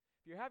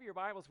you have your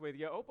Bibles with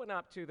you, open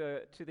up to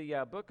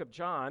the book of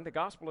John, the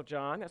Gospel of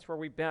John. That's where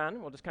we've been.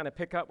 We'll just kind of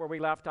pick up where we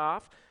left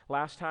off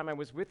last time I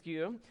was with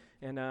you.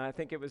 And I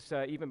think it was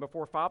even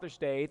before Father's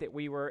Day that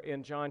we were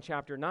in John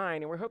chapter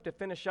 9. And we hope to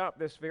finish up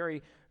this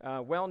very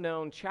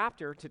well-known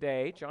chapter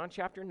today, John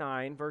chapter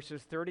 9,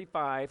 verses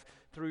 35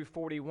 through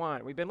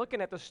 41. We've been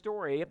looking at the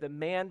story of the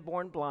man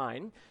born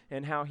blind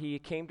and how he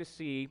came to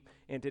see.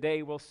 And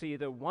today we'll see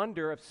the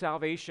wonder of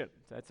salvation.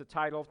 That's the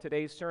title of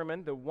today's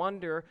sermon, The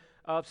Wonder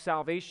of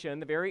Salvation,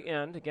 the very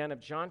end, again, of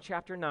John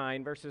chapter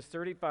 9, verses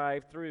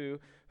 35 through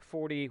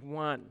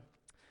 41.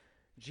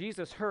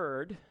 Jesus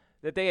heard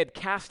that they had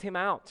cast him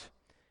out,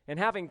 and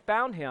having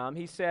found him,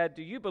 he said,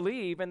 "Do you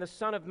believe in the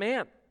Son of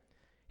Man?"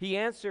 He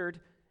answered,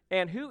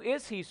 "And who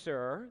is he,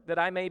 sir, that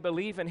I may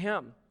believe in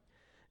him?"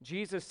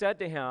 Jesus said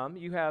to him,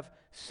 "You have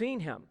seen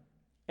him,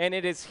 and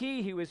it is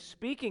he who is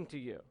speaking to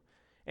you."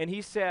 And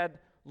he said,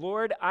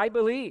 "Lord, I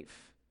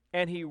believe."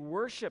 And he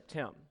worshiped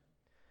him.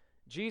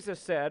 Jesus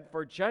said,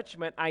 "For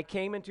judgment I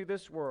came into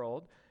this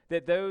world,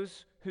 that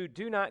those who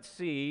do not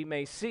see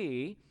may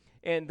see,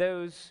 and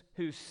those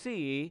who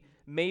see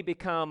may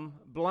become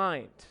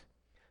blind."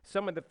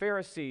 Some of the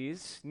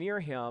Pharisees near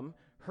him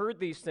heard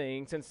these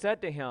things and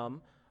said to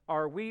him,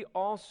 "Are we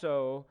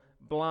also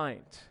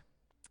blind?"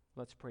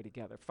 Let's pray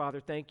together. Father,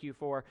 thank you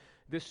for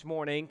this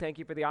morning. Thank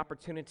you for the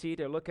opportunity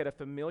to look at a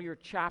familiar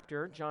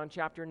chapter, John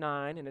chapter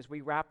 9. And as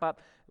we wrap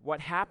up what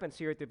happens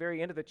here at the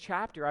very end of the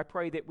chapter, I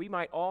pray that we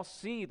might all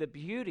see the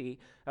beauty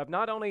of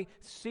not only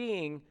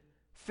seeing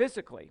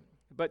physically,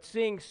 but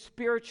seeing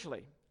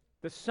spiritually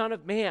the Son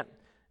of Man,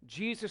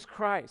 Jesus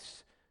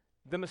Christ,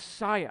 the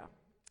Messiah.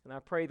 And I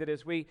pray that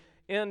as we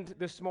end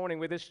this morning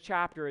with this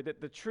chapter,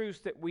 that the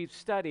truths that we've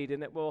studied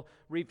and that we'll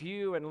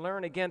review and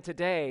learn again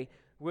today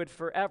would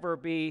forever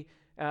be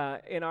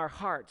in our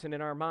hearts and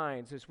in our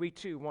minds as we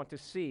too want to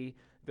see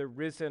the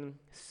risen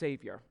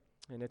Savior.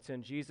 And it's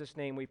in Jesus'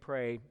 name we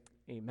pray,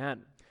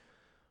 amen.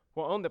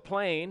 Well, on the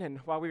plane, and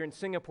while we were in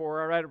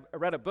Singapore, I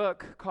read a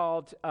book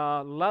called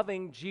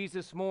Loving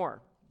Jesus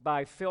More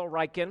by Phil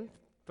Ryken.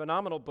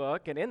 Phenomenal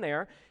book. And in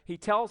there, he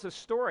tells a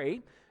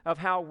story of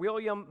how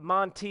William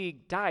Montague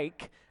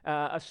Dyke,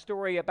 a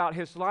story about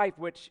his life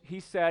which he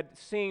said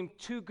seemed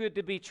too good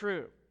to be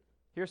true.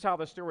 Here's how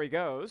the story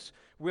goes.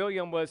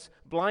 William was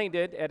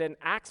blinded at an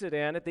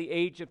accident at the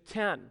age of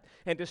 10.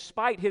 And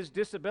despite his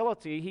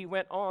disability, he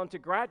went on to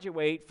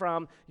graduate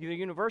from the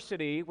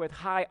university with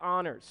high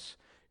honors.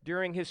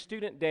 During his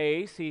student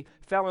days, he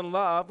fell in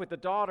love with the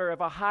daughter of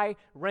a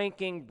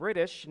high-ranking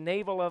British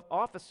naval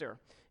officer,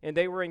 and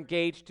they were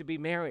engaged to be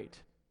married.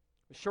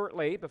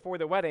 Shortly before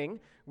the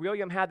wedding,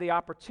 William had the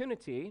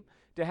opportunity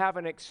to have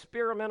an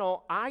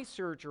experimental eye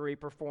surgery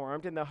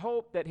performed in the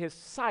hope that his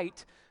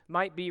sight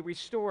might be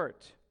restored.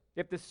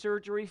 If the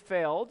surgery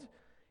failed,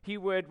 he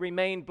would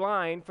remain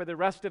blind for the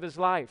rest of his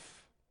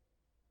life.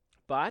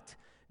 But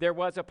there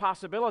was a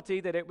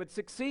possibility that it would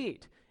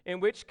succeed, in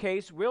which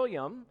case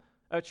William,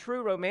 a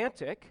true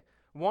romantic,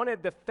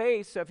 wanted the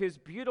face of his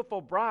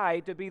beautiful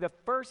bride to be the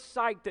first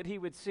sight that he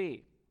would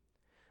see.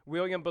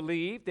 William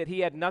believed that he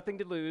had nothing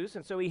to lose,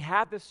 and so he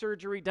had the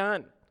surgery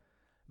done.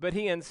 But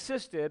he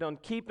insisted on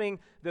keeping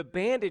the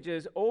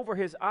bandages over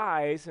his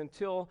eyes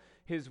until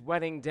his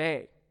wedding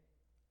day.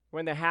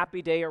 When the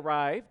happy day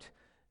arrived,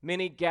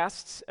 many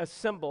guests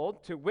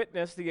assembled to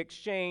witness the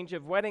exchange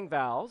of wedding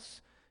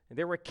vows.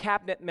 There were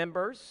cabinet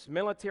members,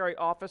 military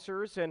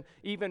officers, and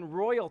even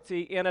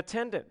royalty in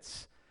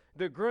attendance.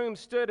 The groom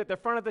stood at the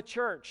front of the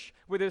church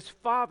with his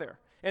father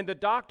and the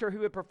doctor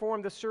who had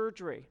performed the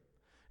surgery.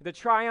 The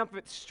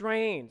triumphant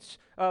strains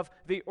of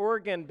the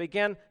organ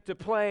began to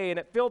play, and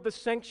it filled the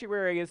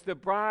sanctuary as the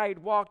bride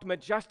walked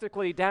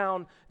majestically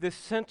down the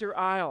center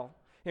aisle.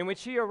 And when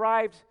she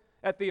arrived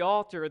at the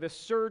altar, the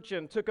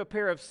surgeon took a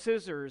pair of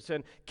scissors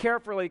and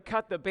carefully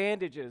cut the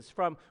bandages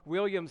from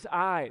William's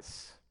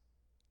eyes.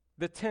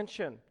 The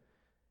tension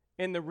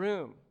in the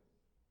room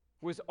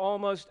was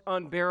almost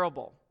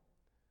unbearable.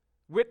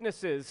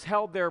 Witnesses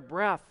held their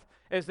breath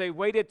as they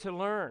waited to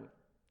learn,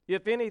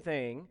 if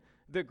anything,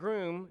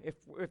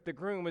 if the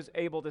groom was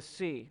able to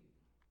see.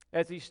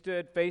 As he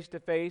stood face to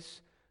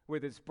face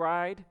with his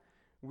bride,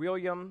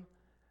 William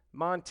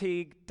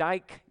Montague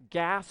Dyke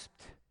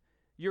gasped,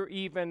 "You're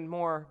even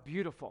more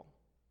beautiful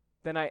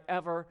than I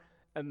ever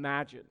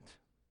imagined."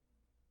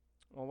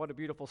 Well, what a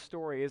beautiful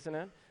story, isn't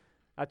it?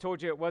 I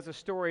told you it was a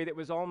story that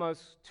was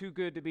almost too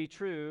good to be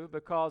true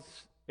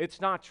because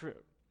it's not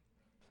true.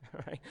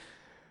 Right?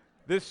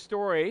 This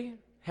story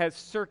has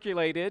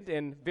circulated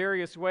in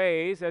various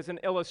ways as an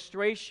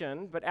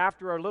illustration, but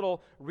after a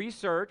little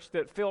research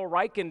that Phil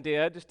Ryken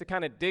did, just to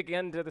kind of dig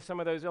into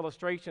some of those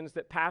illustrations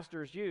that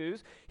pastors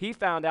use, he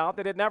found out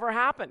that it never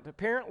happened.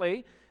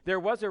 Apparently, there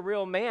was a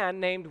real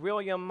man named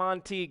William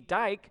Montague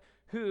Dyke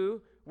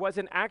who was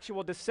an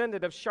actual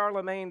descendant of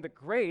Charlemagne the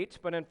Great,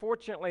 but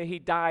unfortunately he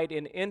died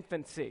in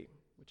infancy,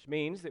 which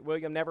means that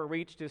William never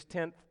reached his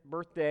 10th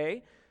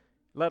birthday,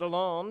 let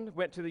alone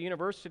went to the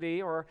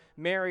university or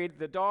married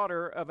the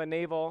daughter of a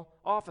naval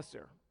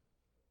officer.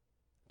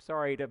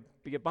 sorry to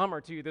be a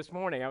bummer to you this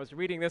morning. I was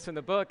reading this in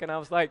the book, and I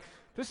was like,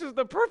 this is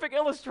the perfect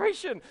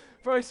illustration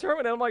for my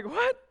sermon. And I'm like,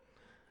 what?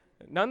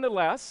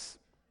 Nonetheless,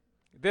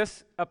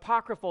 this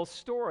apocryphal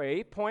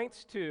story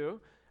points to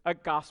a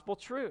gospel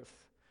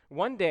truth.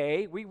 One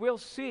day, we will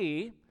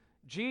see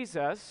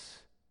Jesus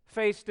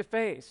face to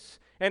face.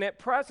 And at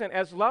present,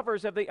 as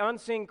lovers of the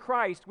unseen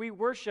Christ, we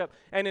worship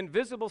an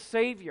invisible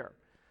Savior.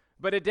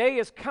 But a day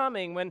is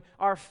coming when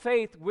our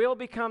faith will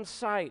become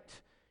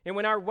sight. And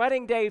when our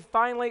wedding day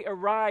finally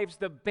arrives,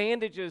 the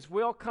bandages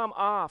will come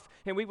off,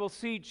 and we will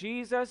see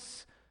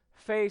Jesus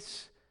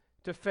face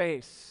to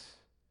face.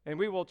 And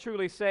we will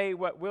truly say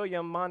what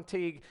William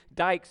Montague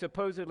Dyke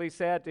supposedly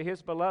said to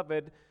his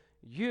beloved,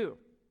 "You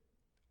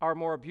are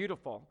more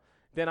beautiful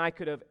than I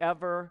could have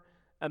ever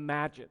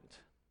imagined."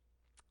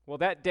 Well,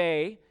 that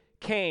day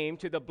came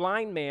to the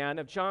blind man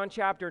of John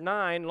chapter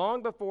 9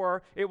 long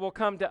before it will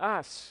come to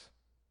us.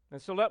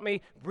 And so let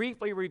me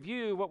briefly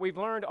review what we've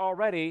learned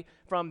already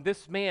from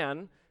this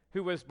man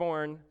who was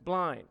born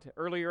blind.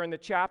 Earlier in the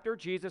chapter,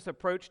 Jesus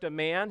approached a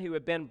man who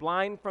had been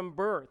blind from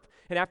birth.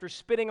 And after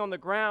spitting on the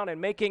ground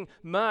and making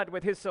mud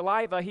with his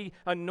saliva, he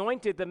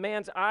anointed the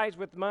man's eyes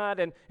with mud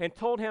and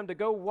told him to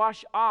go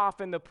wash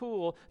off in the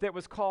pool that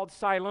was called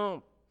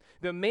Siloam.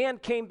 The man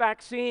came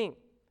back seeing.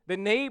 The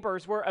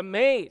neighbors were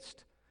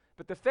amazed,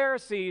 but the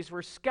Pharisees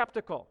were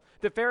skeptical.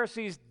 The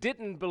Pharisees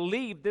didn't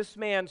believe this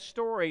man's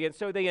story, and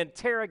so they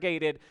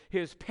interrogated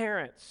his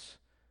parents.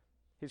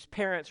 His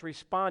parents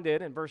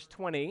responded in verse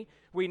 20,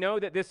 "We know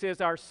that this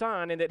is our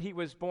son and that he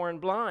was born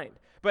blind.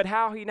 But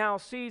how he now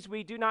sees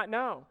we do not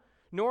know,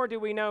 nor do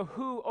we know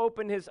who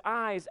opened his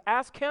eyes.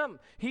 Ask him.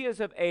 He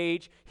is of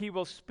age. He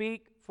will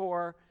speak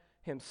for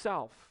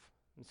himself."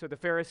 And so the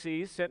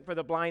Pharisees sent for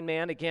the blind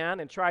man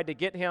again and tried to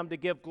get him to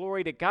give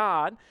glory to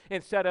God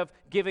instead of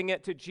giving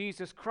it to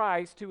Jesus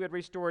Christ, who had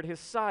restored his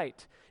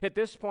sight. At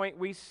this point,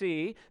 we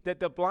see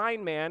that the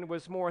blind man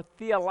was more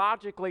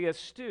theologically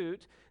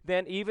astute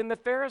than even the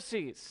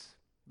Pharisees.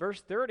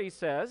 Verse 30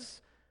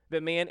 says, "The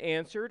man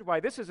answered,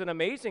 'Why, this is an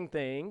amazing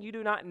thing. You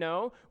do not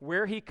know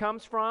where he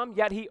comes from,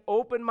 yet he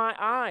opened my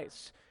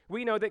eyes.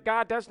 We know that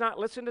God does not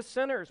listen to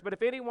sinners, but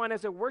if anyone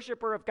is a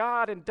worshiper of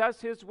God and does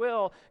his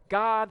will,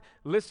 God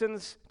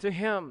listens to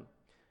him.'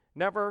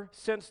 Never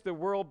since the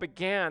world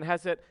began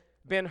has it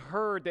been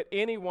heard that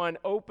anyone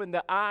opened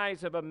the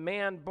eyes of a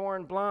man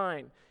born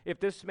blind. If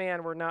this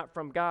man were not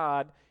from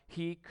God,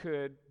 he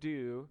could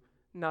do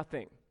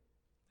nothing."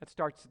 That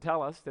starts to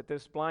tell us that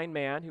this blind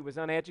man who was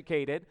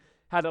uneducated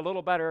had a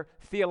little better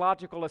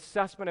theological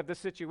assessment of the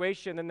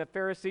situation than the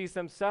Pharisees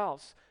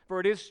themselves. For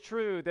it is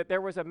true that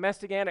there was a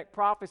messianic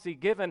prophecy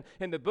given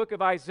in the book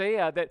of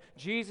Isaiah that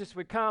Jesus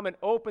would come and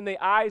open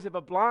the eyes of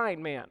a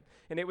blind man.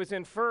 And it was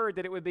inferred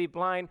that it would be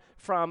blind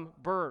from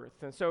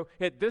birth. And so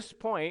at this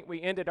point,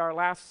 we ended our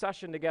last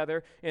session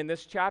together in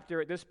this chapter,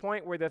 at this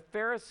point where the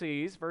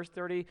Pharisees, verse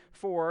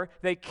 34,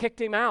 they kicked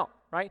him out,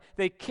 right?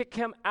 They kicked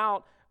him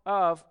out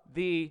of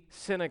the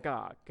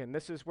synagogue. And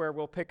this is where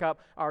we'll pick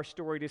up our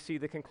story to see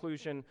the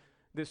conclusion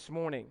this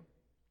morning.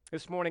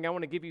 This morning, I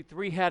want to give you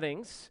 3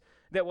 headings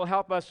that will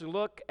help us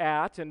look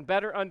at and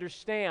better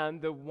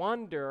understand the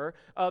wonder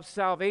of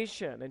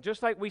salvation. And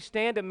just like we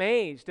stand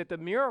amazed at the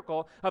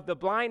miracle of the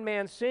blind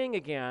man seeing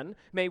again,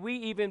 may we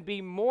even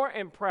be more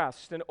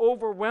impressed and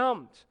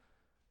overwhelmed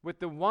with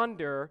the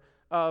wonder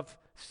of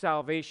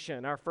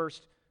salvation. Our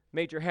first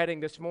major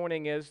heading this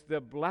morning is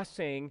the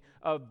blessing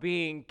of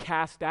being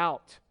cast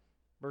out.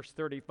 Verse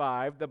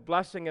 35, the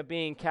blessing of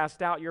being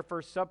cast out. Your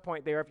first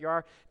subpoint there, if you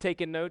are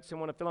taking notes and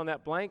want to fill in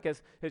that blank,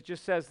 is it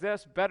just says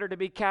this: better to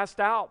be cast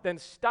out than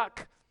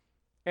stuck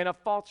in a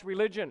false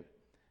religion.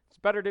 It's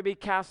better to be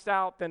cast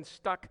out than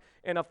stuck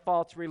in a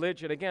false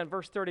religion. Again,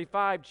 verse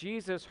 35,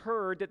 Jesus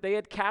heard that they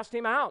had cast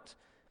him out.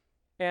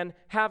 And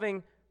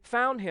having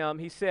found him,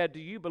 he said, "Do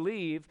you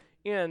believe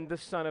in the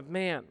Son of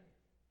Man?"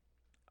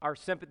 Our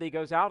sympathy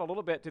goes out a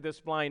little bit to this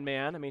blind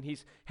man. I mean,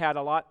 he's had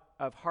a lot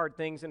of hard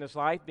things in his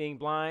life, being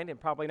blind and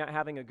probably not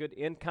having a good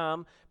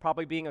income,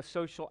 probably being a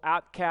social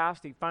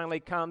outcast. He finally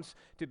comes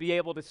to be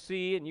able to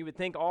see, and you would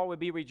think all would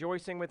be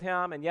rejoicing with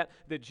him, and yet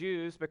the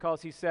Jews,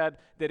 because he said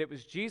that it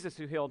was Jesus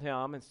who healed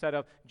him instead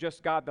of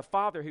just God the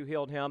Father who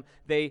healed him,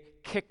 they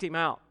kicked him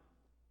out.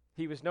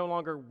 He was no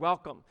longer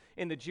welcome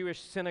in the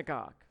Jewish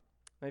synagogue.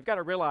 Now, you've got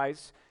to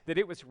realize that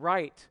it was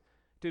right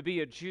to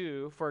be a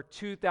Jew for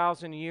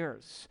 2,000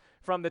 years.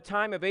 From the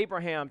time of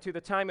Abraham to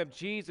the time of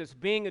Jesus,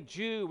 being a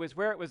Jew was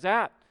where it was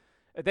at.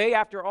 They,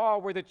 after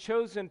all, were the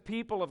chosen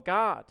people of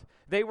God.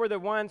 They were the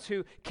ones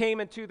who came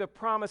into the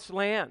promised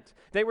land.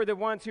 They were the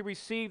ones who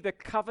received the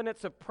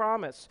covenants of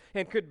promise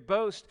and could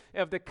boast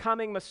of the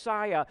coming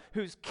Messiah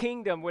whose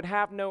kingdom would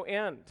have no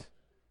end.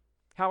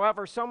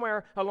 However,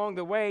 somewhere along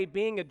the way,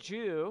 being a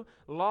Jew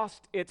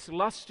lost its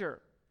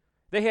luster.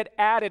 They had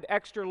added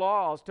extra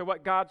laws to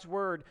what God's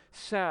word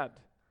said.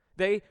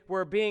 They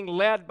were being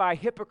led by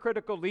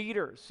hypocritical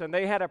leaders, and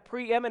they had a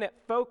preeminent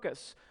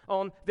focus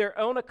on their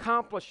own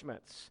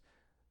accomplishments.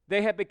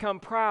 They had become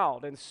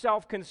proud and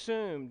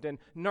self-consumed and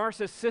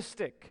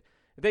narcissistic.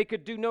 They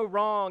could do no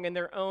wrong in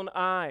their own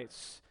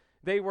eyes.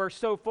 They were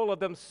so full of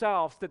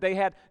themselves that they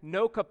had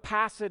no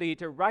capacity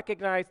to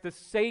recognize the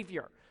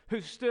Savior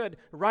who stood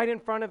right in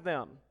front of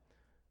them.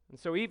 And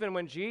so even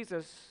when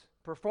Jesus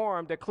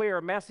performed a clear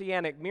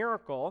messianic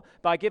miracle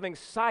by giving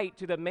sight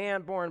to the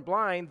man born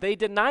blind, they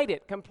denied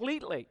it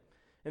completely.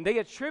 And they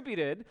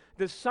attributed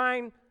this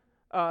sign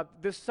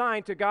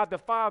to God the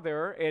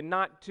Father and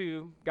not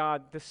to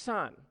God the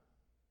Son.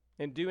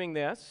 In doing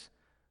this,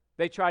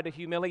 they tried to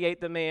humiliate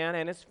the man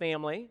and his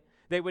family.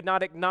 They would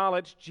not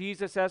acknowledge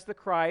Jesus as the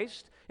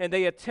Christ, and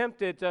they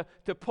attempted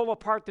to pull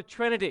apart the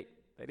Trinity.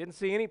 They didn't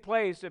see any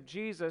place of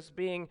Jesus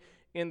being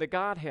in the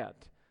Godhead.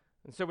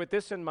 And so with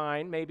this in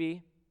mind,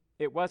 maybe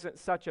it wasn't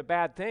such a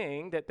bad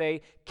thing that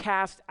they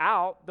cast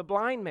out the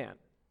blind man.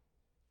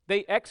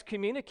 They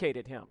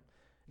excommunicated him.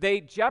 They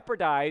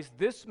jeopardized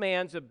this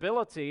man's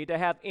ability to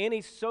have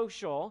any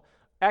social,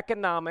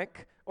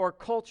 economic, or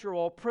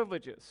cultural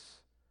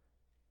privileges.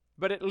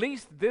 But at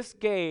least this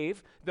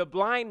gave the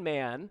blind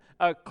man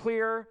a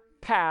clear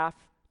path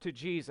to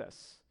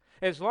Jesus.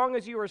 As long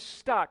as you are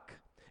stuck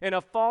in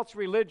a false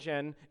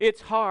religion,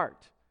 it's hard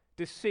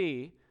to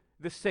see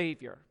the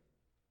Savior.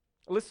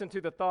 Listen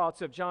to the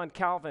thoughts of John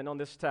Calvin on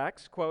this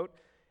text. Quote,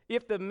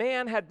 "If the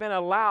man had been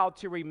allowed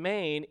to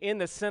remain in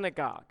the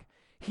synagogue,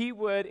 he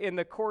would, in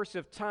the course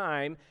of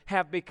time,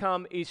 have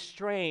become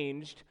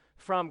estranged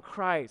from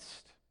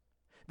Christ.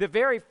 The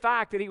very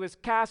fact that he was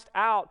cast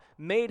out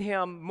made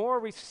him more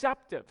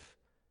receptive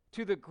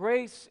to the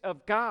grace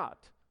of God.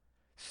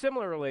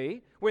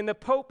 Similarly, when the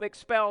Pope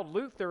expelled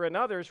Luther and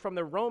others from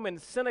the Roman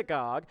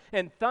synagogue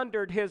and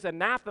thundered his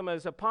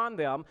anathemas upon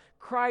them,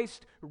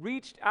 Christ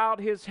reached out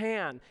his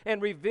hand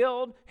and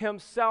revealed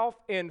himself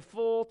in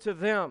full to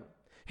them.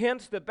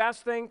 Hence, the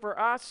best thing for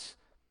us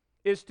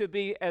is to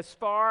be as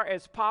far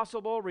as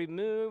possible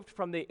removed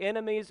from the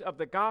enemies of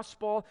the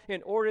gospel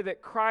in order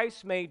that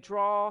Christ may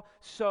draw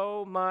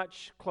so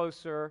much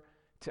closer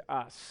to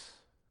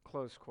us."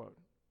 Close quote.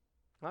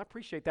 I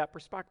appreciate that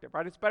perspective,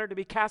 right? It's better to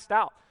be cast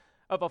out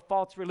of a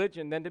false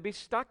religion than to be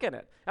stuck in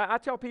it. I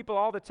tell people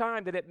all the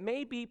time that it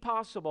may be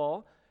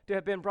possible to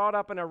have been brought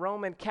up in a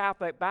Roman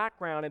Catholic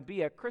background and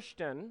be a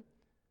Christian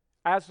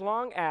as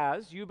long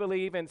as you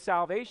believe in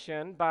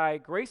salvation by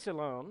grace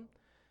alone,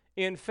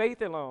 in faith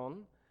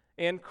alone,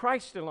 in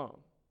Christ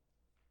alone,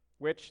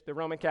 which the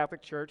Roman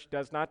Catholic Church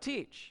does not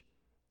teach.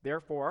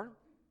 Therefore,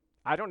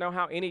 I don't know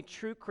how any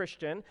true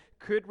Christian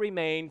could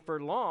remain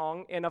for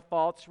long in a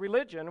false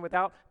religion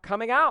without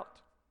coming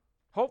out,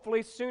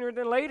 hopefully sooner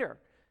than later.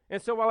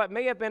 And so while it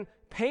may have been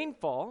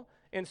painful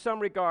in some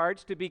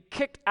regards to be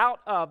kicked out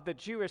of the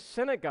Jewish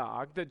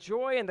synagogue, the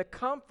joy and the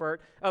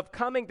comfort of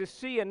coming to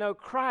see and know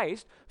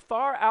Christ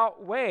far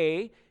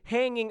outweigh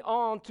hanging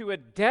on to a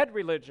dead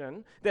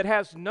religion that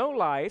has no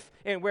life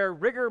and where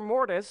rigor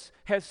mortis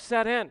has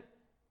set in.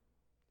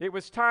 It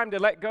was time to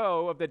let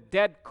go of the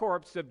dead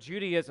corpse of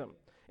Judaism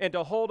and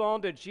to hold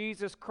on to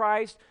Jesus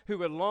Christ,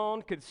 who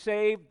alone could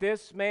save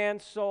this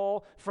man's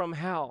soul from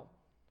hell.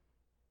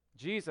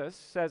 Jesus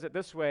says it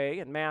this way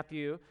in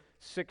Matthew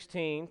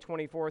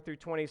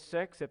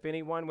 16:24-26, "If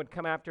anyone would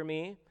come after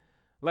me,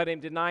 let him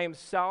deny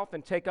himself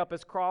and take up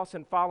his cross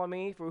and follow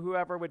me. For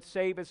whoever would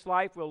save his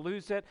life will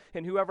lose it,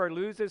 and whoever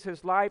loses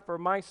his life for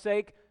my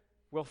sake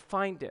will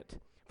find it.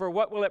 For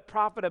what will it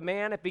profit a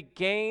man if he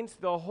gains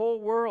the whole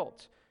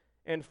world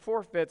and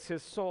forfeits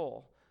his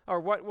soul? Or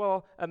what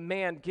will a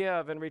man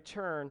give in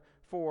return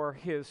for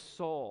his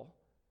soul?"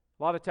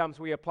 A lot of times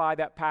we apply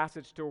that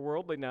passage to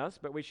worldliness,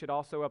 but we should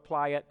also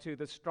apply it to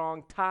the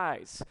strong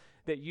ties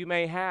that you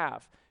may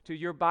have to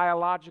your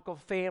biological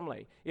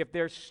family. If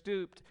they're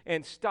stooped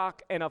and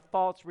stuck in a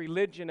false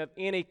religion of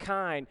any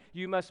kind,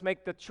 you must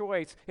make the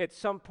choice at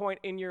some point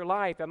in your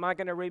life. Am I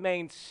going to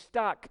remain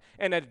stuck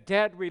in a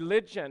dead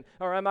religion,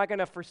 or am I going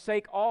to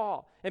forsake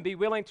all and be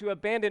willing to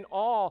abandon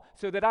all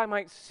so that I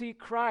might see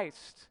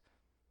Christ?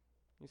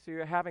 You see,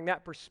 having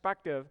that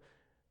perspective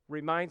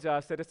reminds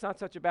us that it's not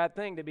such a bad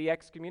thing to be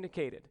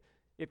excommunicated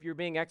if you're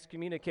being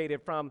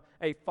excommunicated from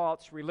a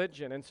false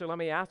religion. And so let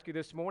me ask you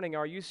this morning,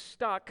 are you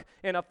stuck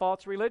in a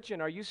false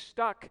religion? Are you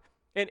stuck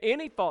in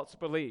any false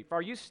belief?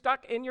 Are you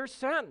stuck in your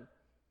sin?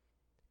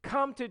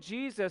 Come to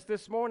Jesus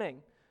this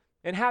morning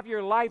and have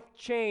your life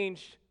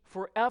changed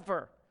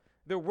forever.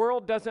 The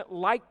world doesn't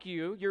like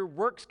you, your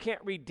works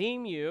can't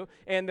redeem you,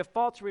 and the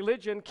false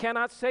religion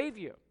cannot save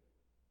you.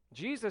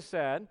 Jesus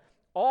said,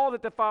 "All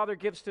that the Father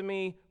gives to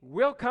me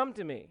will come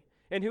to me,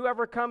 and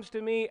whoever comes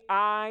to me,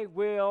 I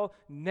will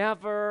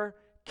never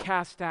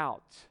cast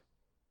out."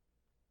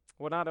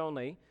 Well, not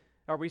only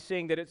are we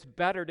seeing that it's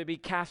better to be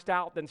cast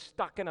out than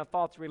stuck in a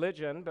false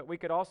religion, but we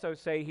could also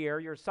say here,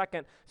 your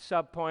second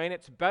subpoint,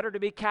 it's better to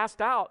be cast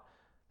out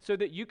so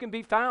that you can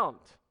be found.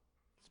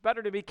 It's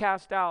better to be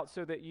cast out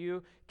so that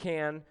you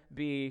can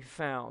be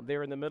found.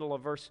 There in the middle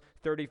of verse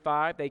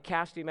 35, they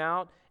cast him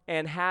out,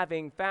 and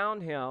having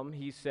found him,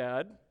 he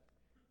said,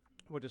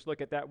 we'll just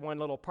look at that one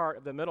little part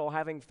of the middle.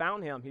 Having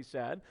found him, he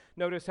said.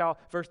 Notice how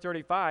verse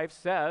 35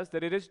 says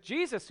that it is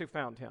Jesus who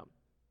found him,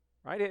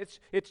 right?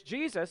 It's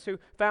Jesus who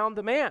found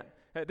the man.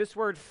 This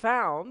word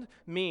found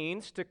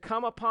means to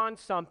come upon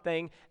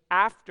something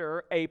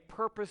after a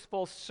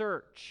purposeful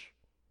search.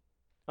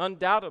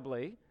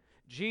 Undoubtedly,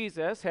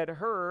 Jesus had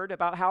heard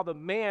about how the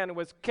man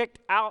was kicked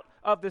out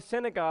of the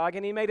synagogue,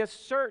 and he made a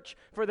search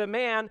for the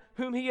man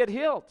whom he had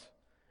healed.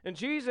 And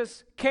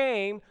Jesus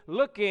came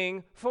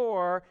looking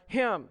for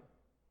him.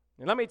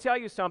 And let me tell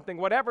you something,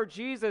 whatever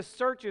Jesus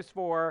searches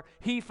for,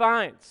 he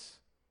finds.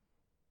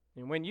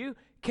 And when you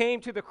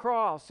came to the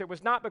cross, it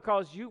was not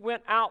because you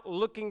went out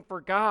looking for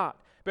God,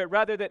 but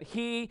rather that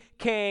he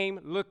came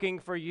looking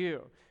for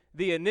you.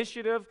 The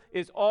initiative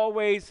is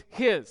always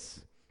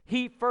his.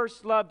 He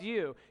first loved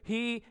you.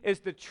 He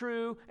is the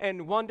true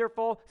and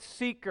wonderful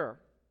seeker.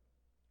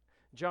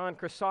 John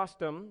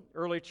Chrysostom,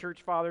 early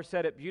church father,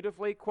 said it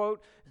beautifully,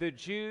 quote, "The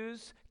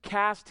Jews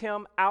cast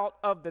him out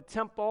of the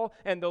temple,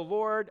 and the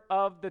Lord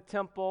of the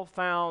temple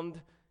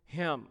found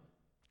him,"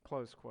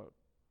 close quote.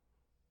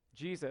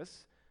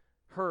 Jesus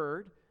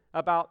heard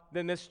about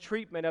the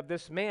mistreatment of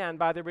this man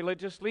by the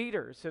religious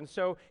leaders, and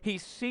so he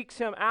seeks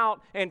him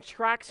out and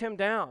tracks him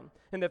down.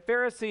 And the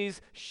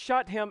Pharisees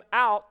shut him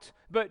out,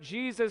 but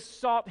Jesus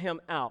sought him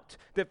out.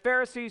 The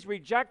Pharisees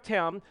reject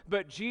him,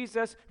 but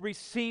Jesus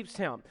receives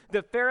him.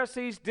 The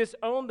Pharisees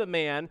disown the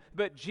man,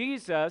 but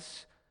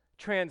Jesus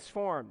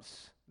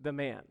transforms the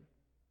man.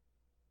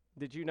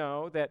 Did you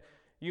know that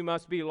you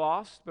must be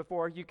lost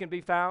before you can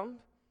be found?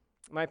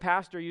 My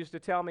pastor used to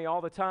tell me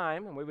all the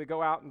time, and we would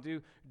go out and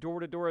do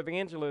door-to-door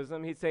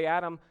evangelism, he'd say,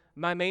 "Adam,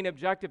 my main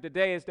objective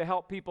today is to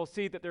help people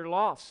see that they're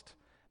lost.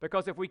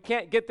 Because if we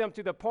can't get them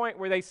to the point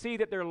where they see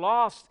that they're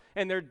lost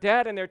and they're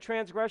dead in their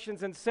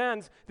transgressions and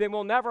sins, then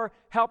we'll never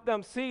help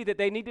them see that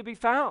they need to be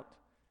found.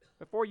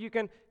 Before you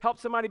can help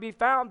somebody be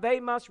found,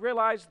 they must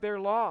realize they're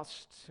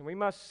lost. And we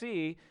must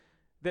see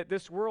that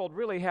this world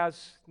really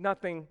has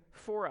nothing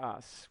for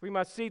us. We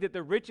must see that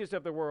the riches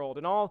of the world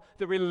and all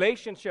the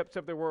relationships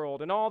of the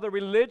world and all the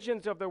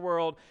religions of the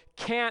world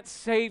can't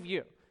save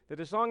you. That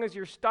as long as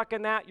you're stuck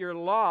in that, you're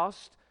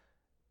lost.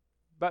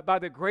 But by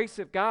the grace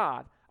of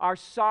God, our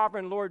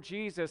sovereign Lord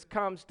Jesus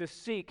comes to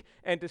seek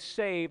and to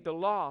save the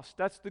lost.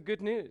 That's the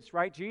good news,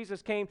 right?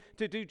 Jesus came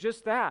to do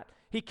just that.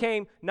 He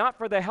came not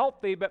for the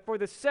healthy, but for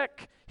the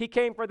sick. He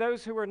came for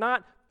those who were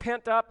not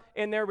pent up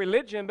in their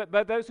religion,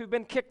 but those who've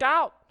been kicked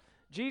out.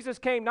 Jesus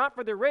came not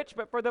for the rich,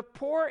 but for the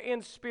poor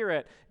in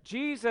spirit.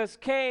 Jesus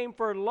came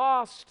for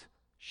lost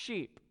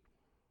sheep.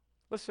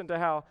 Listen to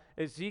how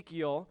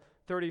Ezekiel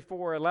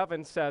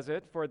 34:11 says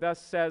it. "For thus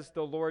says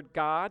the Lord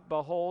God,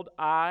 behold,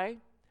 I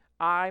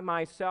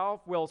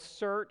myself will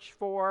search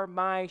for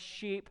my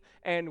sheep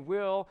and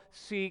will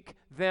seek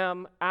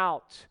them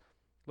out."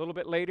 A little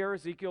bit later,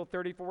 Ezekiel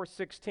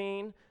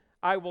 34:16,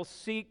 "I will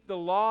seek the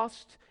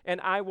lost,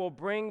 and I will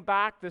bring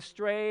back the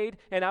strayed,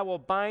 and I will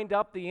bind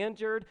up the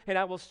injured, and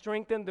I will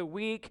strengthen the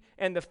weak,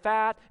 and the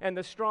fat and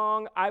the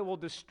strong I will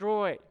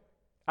destroy.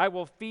 I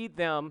will feed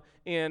them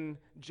in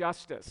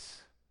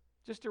justice."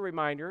 Just a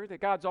reminder that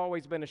God's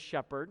always been a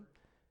shepherd.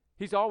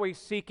 He's always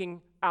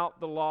seeking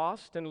out the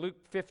lost. In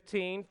Luke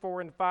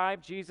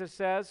 15:4-5, Jesus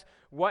says,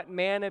 "What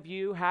man of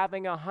you,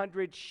 having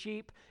 100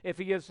 sheep, if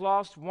he has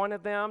lost one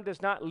of them,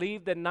 does not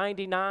leave the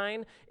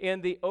 99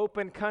 in the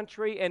open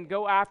country and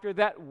go after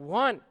that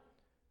one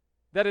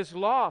that is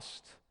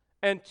lost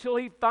until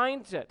he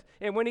finds it?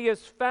 And when he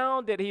has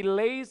found it, he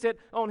lays it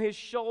on his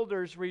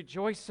shoulders,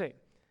 rejoicing."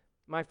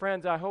 My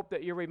friends, I hope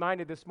that you're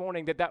reminded this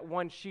morning that that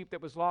one sheep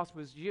that was lost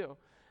was you.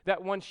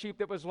 That one sheep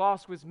that was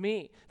lost was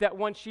me. That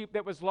one sheep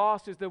that was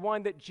lost is the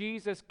one that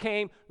Jesus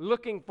came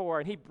looking for,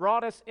 and he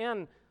brought us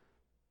in.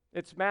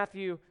 It's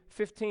Matthew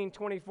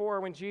 15:24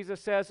 when Jesus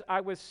says,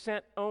 "I was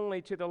sent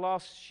only to the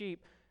lost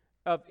sheep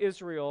of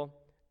Israel.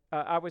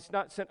 I was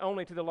not sent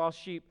only to the lost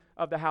sheep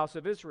of the house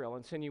of Israel,"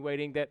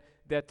 insinuating that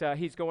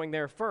he's going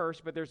there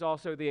first, but there's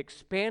also the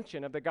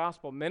expansion of the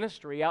gospel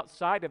ministry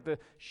outside of the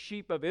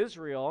sheep of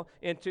Israel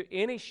into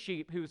any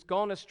sheep who's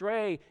gone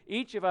astray,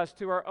 each of us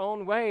to our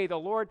own way. The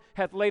Lord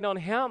hath laid on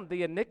him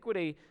the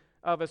iniquity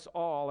of us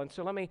all. And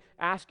so let me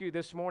ask you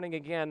this morning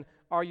again,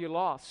 are you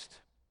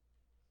lost?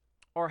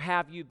 Or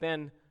have you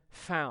been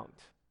found?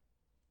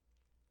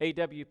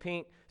 A.W.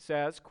 Pink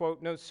says,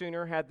 quote, "No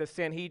sooner had the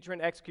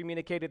Sanhedrin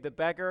excommunicated the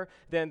beggar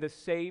than the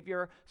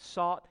Savior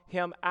sought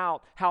him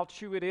out." How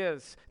true it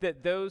is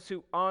that those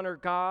who honor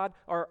God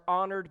are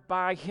honored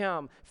by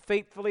him.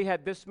 Faithfully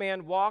had this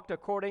man walked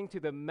according to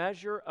the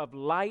measure of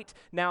light.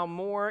 Now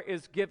more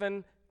is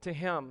given to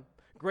him.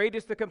 Great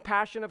is the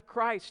compassion of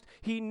Christ.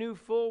 He knew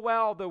full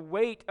well the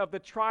weight of the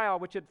trial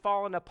which had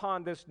fallen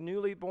upon this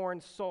newly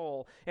born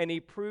soul, and he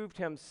proved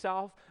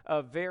himself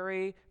a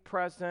very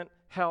present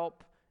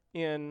help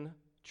in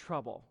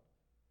trouble.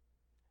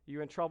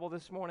 You in trouble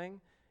this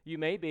morning? You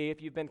may be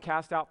if you've been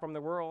cast out from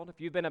the world, if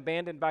you've been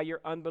abandoned by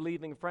your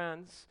unbelieving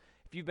friends,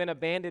 if you've been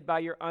abandoned by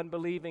your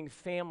unbelieving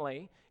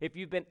family, if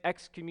you've been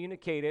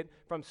excommunicated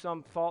from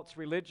some false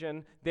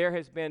religion. There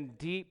has been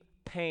deep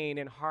pain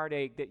and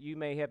heartache that you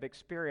may have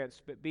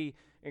experienced, but be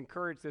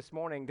encouraged this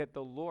morning that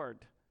the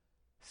Lord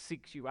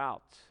seeks you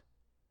out.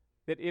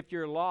 That if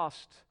you're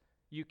lost,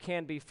 you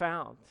can be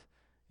found.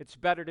 It's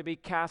better to be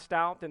cast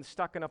out than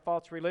stuck in a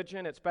false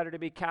religion. It's better to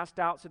be cast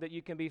out so that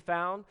you can be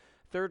found.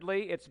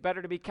 Thirdly, it's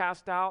better to be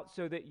cast out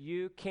so that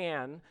you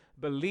can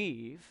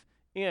believe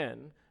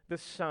in the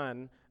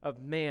Son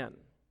of Man.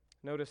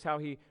 Notice how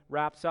he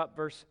wraps up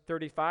verse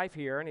 35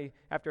 here, and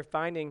after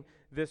finding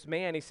this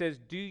man, he says,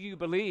 do you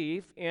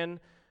believe in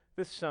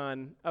the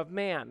Son of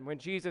Man? When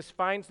Jesus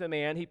finds the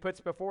man, he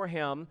puts before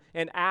him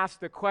and asks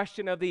the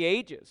question of the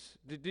ages.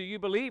 Do you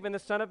believe in the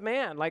Son of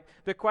Man? Like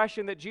the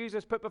question that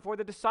Jesus put before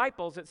the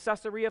disciples at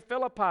Caesarea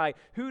Philippi.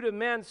 Who do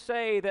men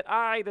say that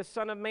I, the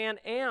Son of Man,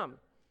 am?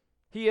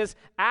 He is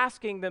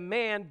asking the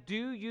man,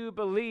 do you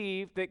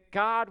believe that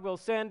God will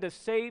send a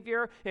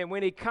Savior? And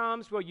when he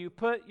comes, will you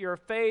put your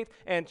faith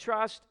and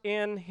trust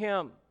in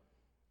him?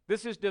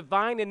 This is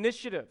divine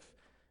initiative.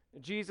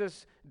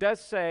 Jesus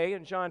does say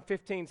in John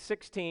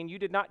 15:16, you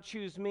did not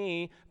choose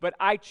me, but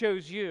I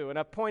chose you and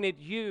appointed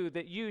you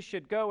that you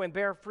should go and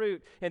bear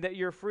fruit and that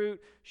your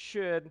fruit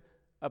should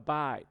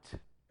abide.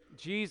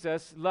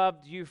 Jesus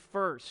loved you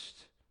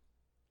first,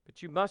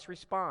 but you must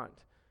respond.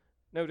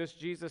 Notice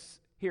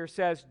Jesus here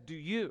says, do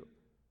you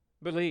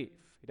believe?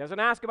 He doesn't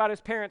ask about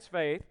his parents'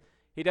 faith.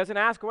 He doesn't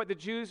ask what the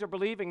Jews are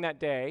believing that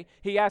day.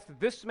 He asked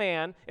this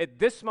man at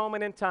this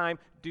moment in time,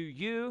 do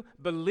you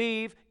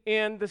believe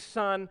in the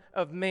Son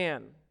of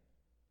Man?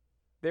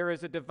 There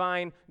is a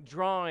divine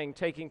drawing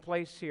taking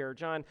place here.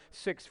 John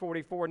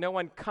 6:44, no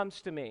one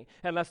comes to me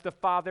unless the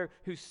Father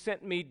who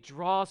sent me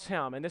draws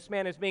him. And this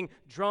man is being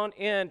drawn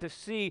in to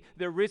see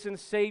the risen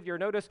Savior.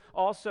 Notice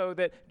also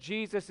that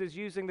Jesus is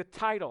using the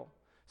title,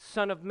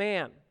 Son of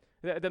Man.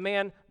 The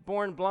man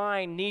born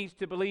blind needs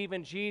to believe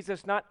in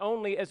Jesus not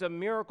only as a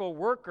miracle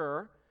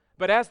worker,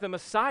 but as the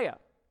Messiah.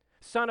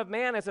 Son of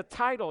Man is a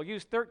title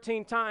used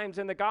 13 times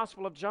in the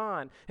Gospel of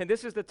John. And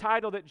this is the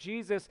title that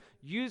Jesus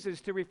uses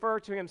to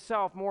refer to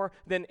himself more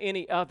than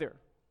any other.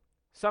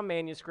 Some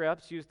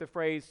manuscripts use the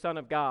phrase Son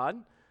of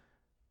God.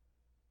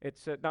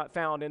 It's not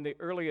found in the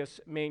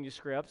earliest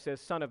manuscripts as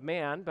Son of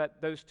Man,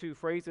 but those two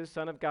phrases,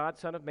 Son of God,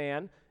 Son of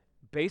Man,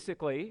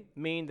 basically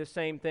mean the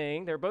same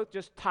thing. They're both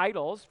just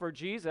titles for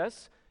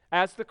Jesus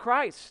as the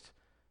Christ.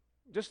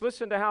 Just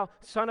listen to how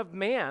Son of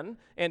Man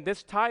and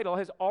this title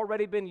has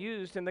already been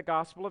used in the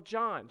Gospel of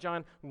John.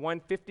 John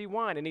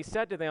 1:51, and he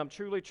said to them,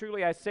 truly,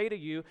 truly, I say to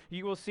you,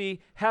 you will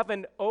see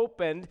heaven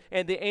opened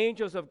and the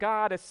angels of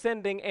God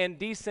ascending and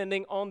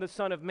descending on the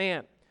Son of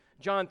Man.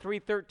 John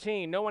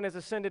 3:13, no one has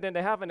ascended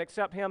into heaven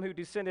except him who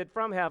descended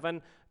from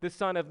heaven, the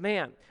Son of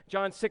Man.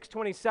 John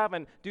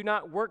 6:27, do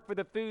not work for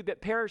the food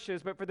that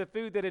perishes, but for the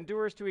food that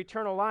endures to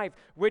eternal life,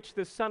 which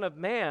the Son of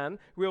Man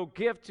will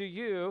give to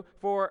you,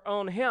 for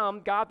on him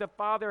God the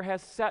Father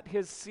has set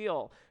his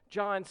seal.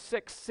 John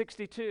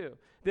 6:62,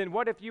 then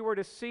what if you were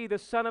to see the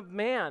Son of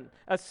Man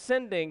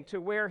ascending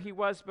to where he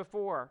was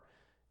before?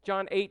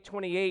 John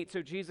 8:28,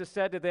 so Jesus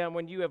said to them,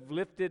 when you have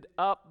lifted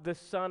up the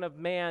Son of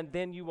Man,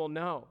 then you will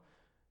know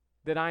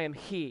that I am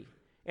he,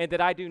 and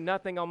that I do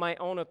nothing on my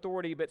own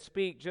authority, but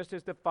speak just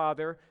as the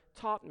Father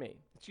taught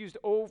me. It's used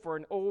over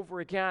and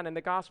over again in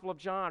the Gospel of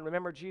John.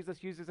 Remember,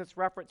 Jesus uses this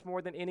reference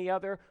more than any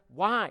other.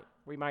 Why,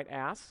 we might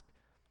ask?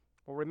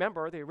 Well,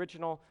 remember, the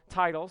original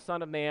title,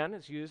 Son of Man,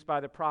 is used by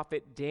the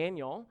prophet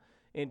Daniel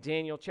in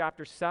Daniel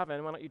chapter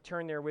 7. Why don't you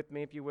turn there with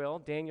me, if you will?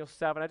 Daniel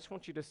 7. I just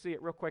want you to see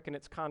it real quick in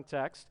its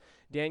context.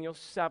 Daniel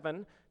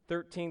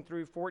 7:13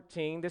 through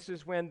 14. This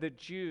is when the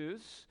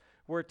Jews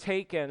were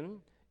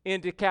taken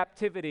into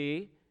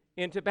captivity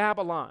into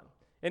Babylon.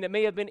 And it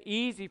may have been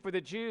easy for the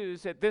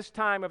Jews at this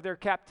time of their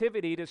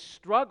captivity to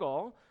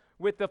struggle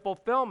with the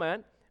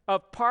fulfillment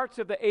of parts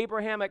of the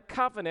Abrahamic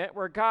covenant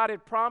where God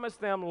had promised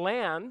them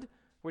land,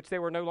 which they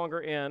were no longer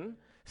in,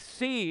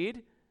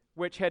 seed,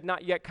 which had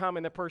not yet come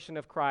in the person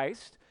of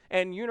Christ,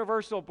 and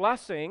universal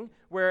blessing,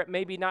 where it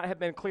maybe not have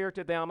been clear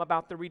to them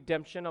about the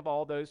redemption of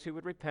all those who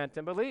would repent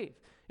and believe.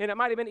 And it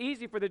might have been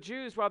easy for the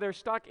Jews while they're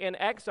stuck in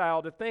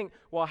exile to think,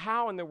 well,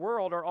 how in the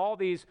world are all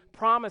these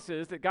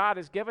promises that God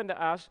has given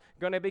to us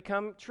going to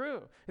become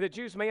true? The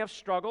Jews may have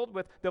struggled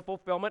with the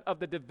fulfillment of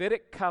the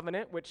Davidic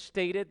covenant, which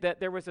stated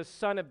that there was a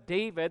son of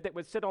David that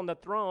would sit on the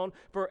throne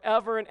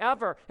forever and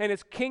ever, and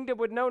his kingdom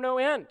would know no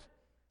end.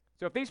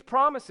 So if these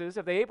promises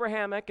of the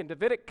Abrahamic and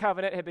Davidic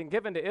covenant had been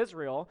given to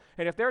Israel,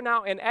 and if they're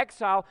now in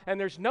exile and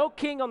there's no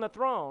king on the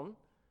throne,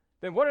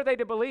 then what are they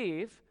to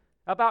believe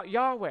about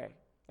Yahweh?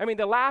 I mean,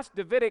 the last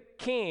Davidic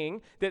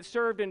king that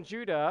served in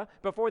Judah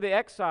before the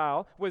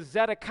exile was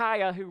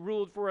Zedekiah, who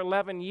ruled for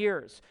 11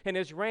 years. And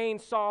his reign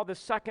saw the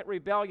second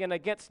rebellion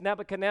against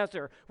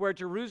Nebuchadnezzar, where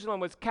Jerusalem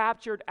was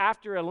captured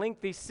after a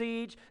lengthy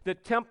siege. The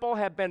temple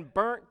had been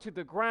burnt to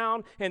the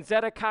ground, and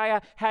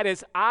Zedekiah had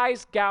his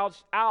eyes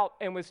gouged out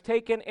and was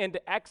taken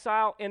into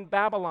exile in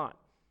Babylon.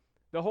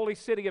 The holy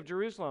city of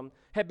Jerusalem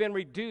had been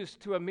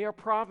reduced to a mere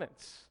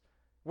province.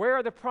 Where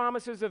are the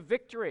promises of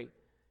victory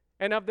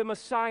and of the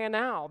Messiah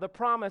now? The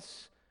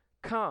promise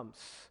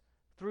comes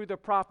through the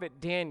prophet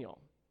Daniel.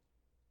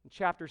 In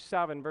chapter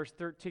 7, verse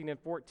 13 and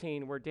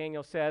 14, where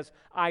Daniel says,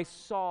 I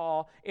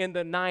saw in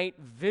the night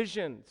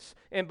visions,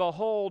 and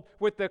behold,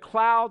 with the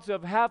clouds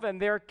of heaven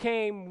there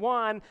came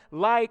one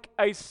like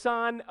a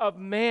son of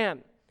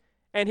man.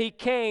 And he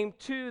came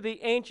to the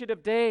Ancient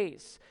of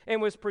Days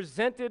and was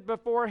presented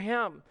before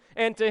him.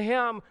 And to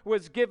him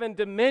was given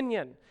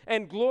dominion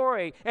and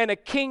glory and a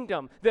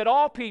kingdom that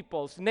all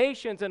peoples,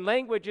 nations, and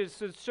languages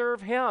should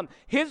serve him.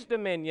 His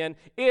dominion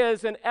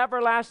is an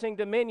everlasting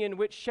dominion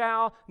which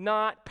shall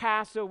not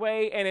pass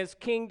away, and his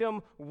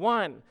kingdom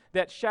one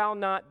that shall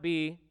not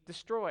be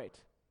destroyed.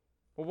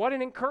 Well, what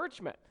an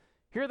encouragement.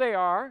 Here they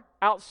are,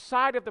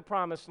 outside of the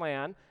promised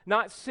land,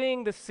 not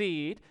seeing the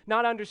seed,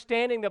 not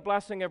understanding the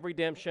blessing of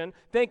redemption,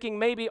 thinking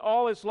maybe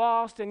all is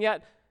lost, and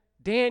yet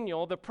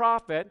Daniel, the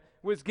prophet,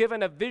 was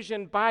given a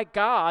vision by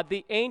God,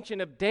 the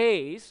Ancient of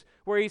Days,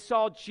 where he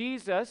saw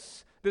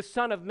Jesus, the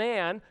Son of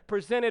Man,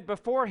 presented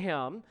before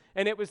him,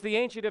 and it was the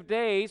Ancient of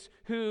Days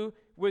who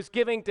was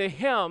giving to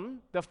him,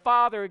 the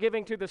Father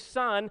giving to the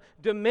Son,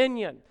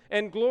 dominion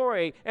and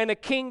glory and a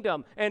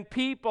kingdom and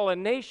people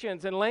and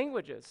nations and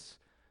languages.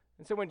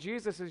 And so when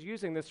Jesus is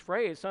using this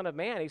phrase, Son of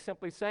Man, he's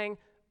simply saying,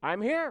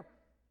 I'm here.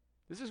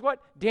 This is what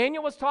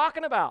Daniel was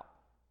talking about.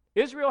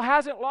 Israel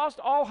hasn't lost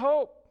all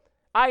hope.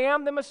 I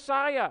am the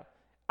Messiah.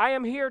 I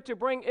am here to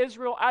bring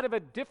Israel out of a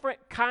different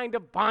kind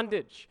of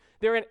bondage.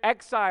 They're in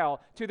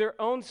exile to their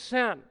own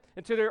sin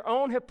and to their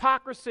own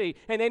hypocrisy,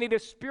 and they need a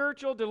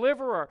spiritual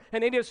deliverer,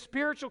 and they need a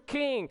spiritual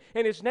king,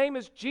 and his name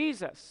is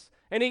Jesus,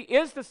 and he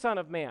is the Son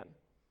of Man.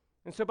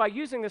 And so by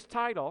using this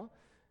title,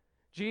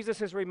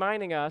 Jesus is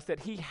reminding us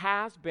that he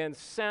has been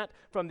sent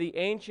from the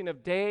Ancient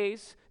of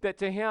Days, that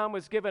to him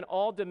was given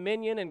all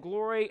dominion and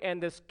glory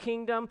and this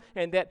kingdom,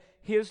 and that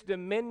his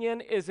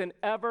dominion is an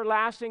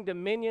everlasting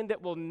dominion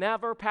that will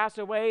never pass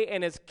away,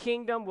 and his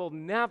kingdom will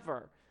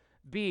never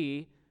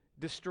be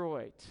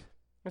destroyed.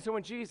 And so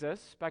when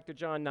Jesus, back to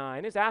John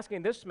 9, is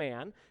asking this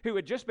man who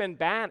had just been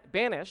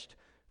banished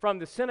from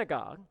the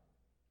synagogue,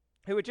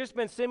 who had just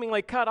been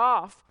seemingly cut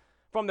off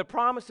from the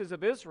promises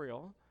of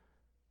Israel,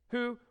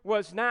 who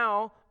was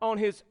now on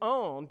his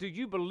own, do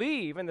you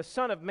believe in the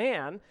Son of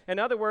Man? In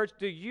other words,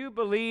 do you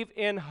believe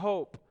in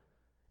hope?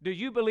 Do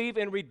you believe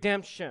in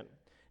redemption?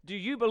 Do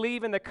you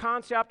believe in the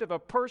concept of a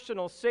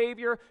personal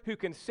Savior who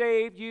can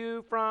save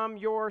you from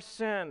your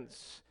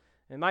sins?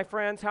 And my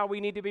friends, how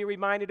we need to be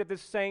reminded of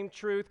this same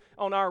truth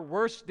on our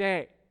worst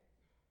day.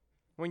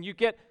 When you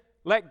get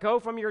let go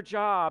from your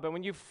job, and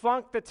when you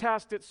flunk the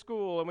test at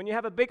school, and when you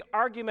have a big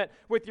argument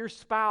with your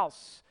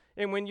spouse,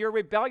 and when your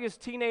rebellious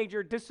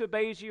teenager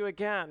disobeys you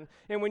again,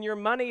 and when your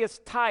money is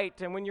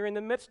tight, and when you're in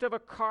the midst of a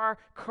car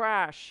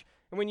crash,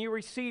 and when you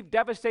receive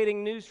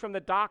devastating news from the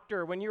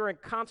doctor, when you're in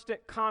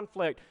constant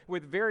conflict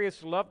with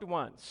various loved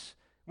ones,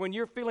 when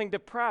you're feeling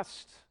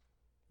depressed,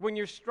 when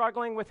you're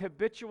struggling with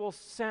habitual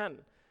sin,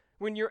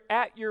 when you're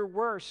at your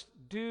worst,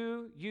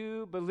 do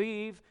you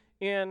believe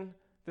in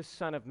the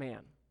Son of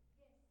Man?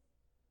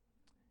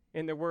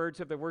 In the words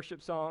of the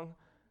worship song,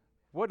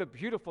 what a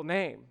beautiful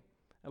name.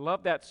 I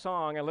love that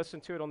song. I listen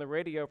to it on the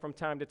radio from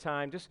time to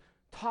time, just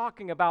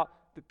talking about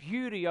the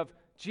beauty of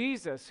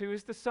Jesus, who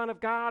is the Son of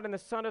God and the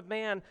Son of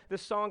Man. The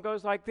song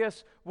goes like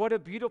this: what a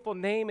beautiful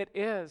name it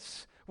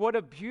is. What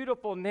a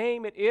beautiful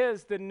name it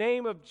is, the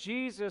name of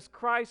Jesus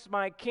Christ,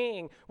 my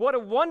King. What a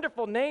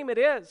wonderful name it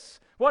is.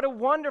 What a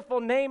wonderful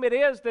name it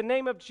is, the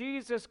name of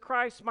Jesus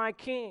Christ, my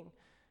King.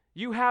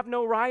 You have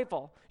no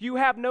rival. You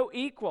have no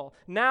equal.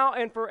 Now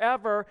and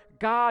forever,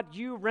 God,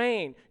 you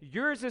reign.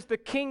 Yours is the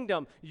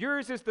kingdom.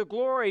 Yours is the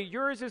glory.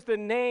 Yours is the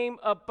name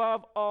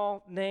above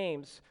all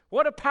names.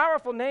 What a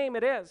powerful name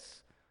it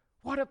is.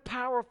 What a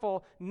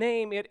powerful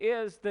name it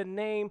is, the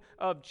name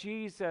of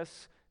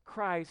Jesus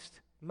Christ,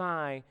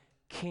 my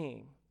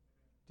King.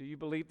 Do you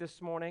believe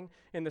this morning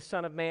in the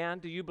Son of Man?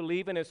 Do you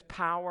believe in his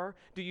power?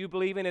 Do you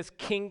believe in his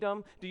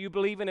kingdom? Do you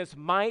believe in his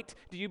might?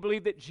 Do you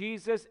believe that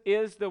Jesus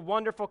is the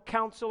wonderful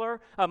counselor,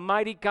 a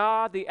mighty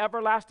God, the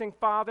everlasting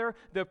Father,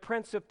 the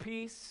Prince of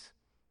Peace?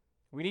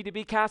 We need to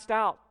be cast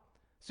out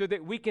so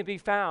that we can be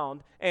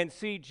found and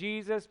see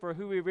Jesus for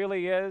who he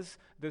really is,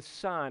 the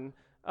Son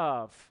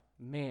of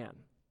Man.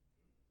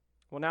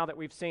 Well, now that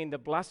we've seen the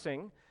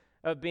blessing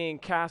of being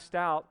cast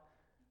out,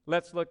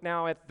 let's look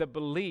now at the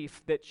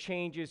belief that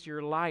changes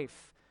your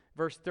life.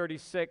 Verse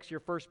 36, your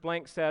first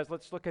blank says,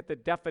 let's look at the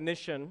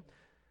definition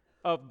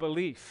of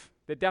belief.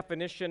 The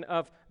definition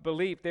of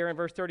belief. There in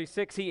verse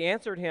 36, he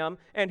answered him,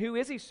 and who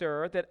is he,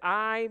 sir, that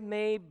I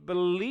may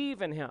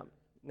believe in him?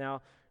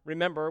 Now,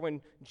 remember,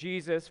 when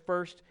Jesus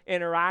first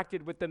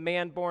interacted with the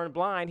man born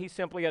blind, he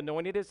simply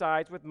anointed his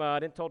eyes with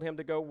mud and told him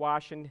to go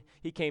wash, and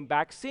he came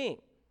back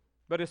seeing.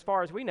 But as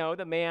far as we know,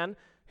 the man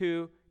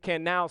who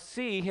can now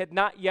see had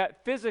not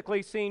yet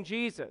physically seen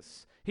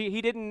Jesus.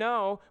 He didn't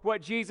know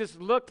what Jesus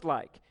looked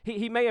like.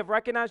 He may have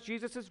recognized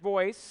Jesus'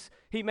 voice.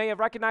 He may have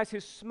recognized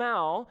his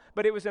smell,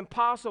 but it was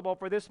impossible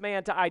for this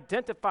man to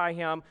identify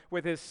him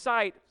with his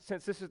sight,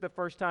 since this is the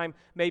first time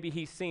maybe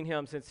he's seen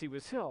him since he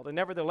was healed. And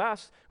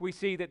nevertheless, we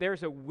see that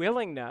there's a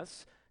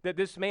willingness that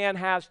this man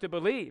has to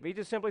believe. He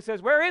just simply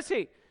says, where is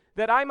he?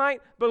 that I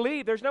might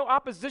believe. There's no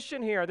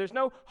opposition here. There's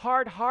no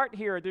hard heart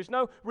here. There's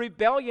no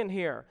rebellion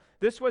here.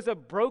 This was a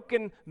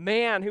broken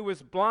man who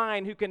was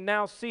blind who can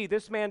now see.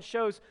 This man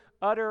shows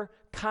utter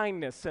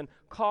kindness and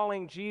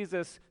calling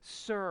Jesus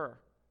Sir.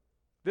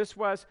 This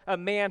was a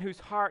man whose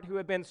heart who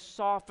had been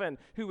softened,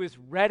 who was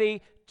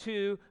ready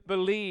to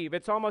believe.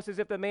 It's almost as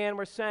if the man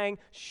were saying,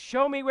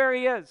 show me where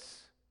he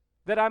is,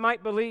 that I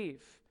might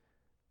believe.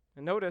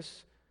 And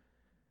notice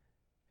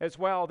as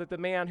well that the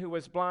man who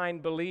was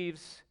blind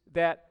believes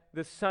that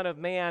the Son of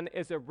Man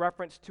is a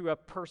reference to a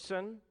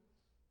person,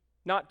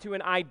 not to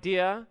an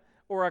idea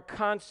or a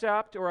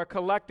concept or a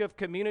collective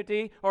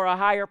community or a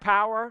higher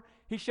power.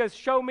 He says,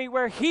 show me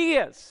where he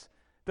is,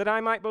 that I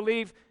might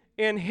believe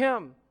in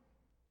him.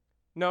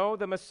 No,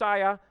 the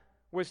Messiah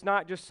was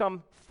not just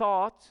some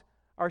thought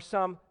or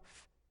some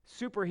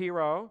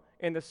superhero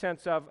in the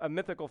sense of a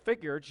mythical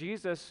figure.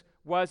 Jesus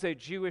was a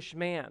Jewish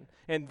man.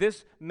 And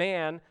this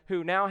man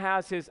who now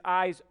has his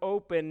eyes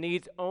open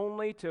needs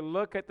only to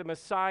look at the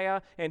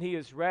Messiah, and he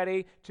is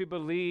ready to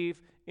believe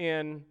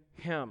in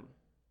him.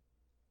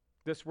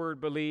 This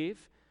word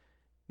believe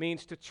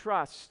means to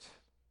trust.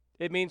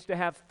 It means to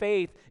have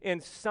faith in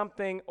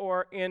something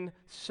or in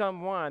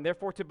someone.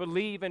 Therefore, to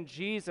believe in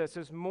Jesus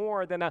is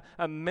more than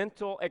a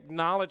mental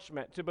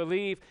acknowledgement. To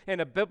believe in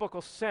a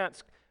biblical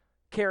sense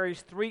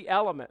carries three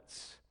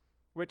elements,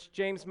 which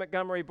James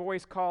Montgomery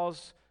Boyce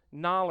calls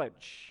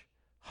knowledge,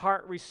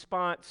 heart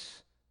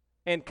response,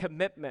 and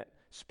commitment.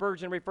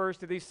 Spurgeon refers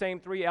to these same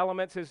three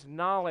elements as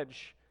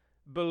knowledge,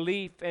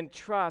 belief, and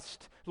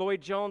trust.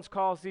 Lloyd Jones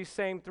calls these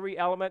same three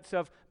elements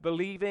of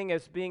believing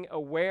as being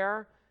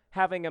aware,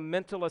 having a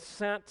mental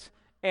assent,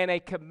 and a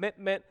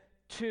commitment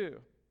to.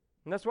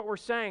 And that's what we're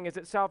saying, is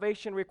that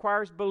salvation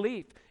requires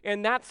belief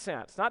in that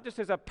sense, not just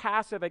as a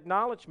passive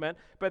acknowledgement,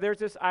 but there's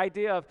this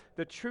idea of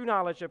the true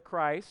knowledge of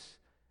Christ,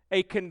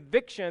 a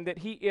conviction that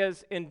he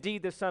is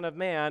indeed the Son of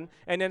Man,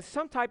 and then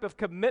some type of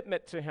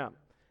commitment to him.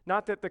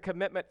 Not that the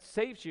commitment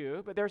saves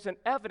you, but there's an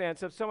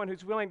evidence of someone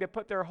who's willing to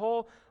put their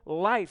whole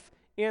life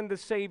in the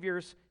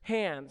Savior's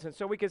hands. And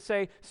so we could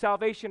say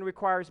salvation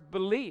requires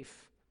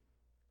belief,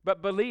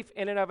 but belief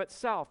in and of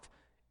itself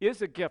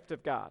is a gift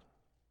of God.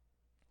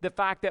 The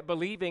fact that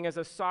believing is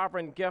a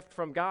sovereign gift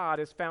from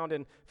God is found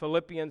in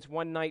Philippians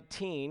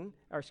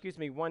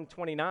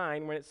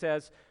 1:29, when it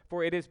says,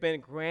 "For it has been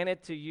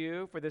granted to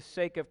you for the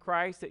sake of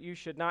Christ that you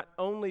should not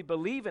only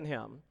believe in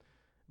him,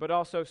 but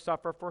also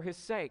suffer for his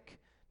sake."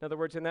 In other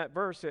words, in that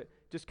verse, it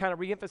just kind of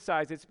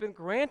reemphasizes it's been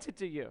granted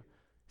to you.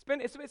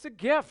 It's a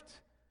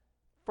gift.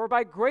 For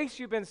by grace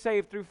you've been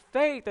saved through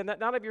faith, and that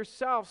not of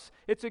yourselves.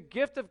 It's a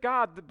gift of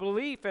God. The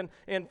belief in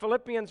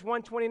Philippians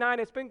 1:29,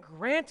 it's been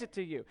granted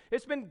to you.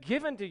 It's been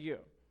given to you.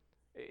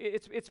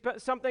 It's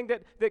something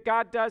that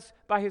God does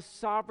by his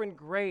sovereign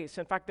grace.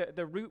 In fact,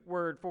 the root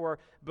word for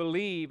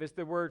believe is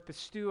the word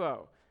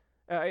pisteuo.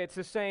 It's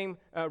the same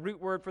root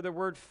word for the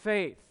word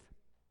faith.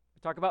 We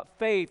talk about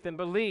faith and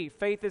belief.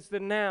 Faith is the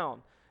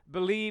noun.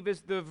 Believe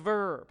is the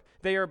verb.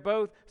 They are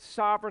both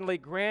sovereignly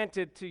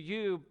granted to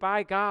you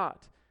by God.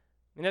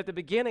 And at the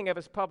beginning of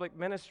his public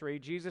ministry,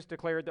 Jesus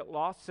declared that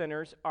lost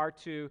sinners are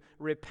to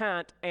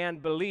repent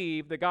and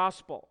believe the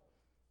gospel.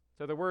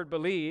 So the word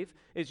believe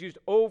is used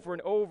over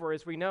and over,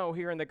 as we know,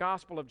 here in the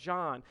Gospel of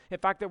John. In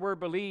fact, the word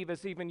believe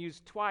is even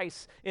used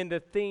twice in the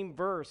theme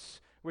verse,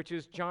 which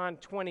is John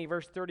 20,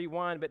 verse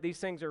 31. But these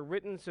things are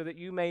written so that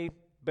you may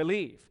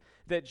believe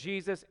that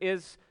Jesus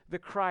is the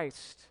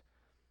Christ,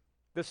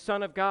 the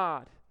Son of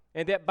God,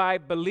 and that by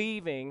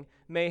believing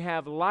may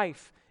have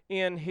life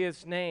in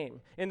his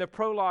name. In the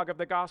prologue of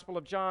the Gospel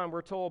of John,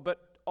 we're told,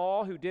 but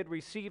all who did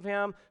receive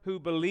him, who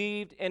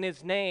believed in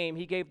his name,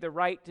 he gave the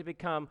right to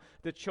become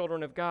the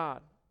children of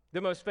God. The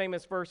most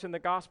famous verse in the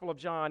Gospel of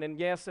John, and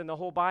yes, in the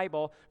whole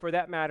Bible, for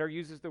that matter,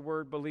 uses the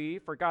word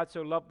believe. For God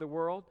so loved the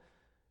world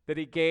that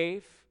he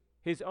gave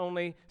his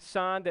only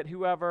Son, that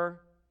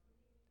whoever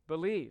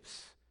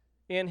believes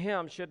in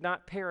him should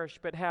not perish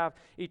but have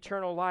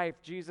eternal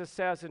life. Jesus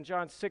says in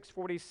John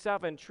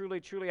 6:47, truly,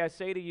 truly, I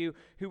say to you,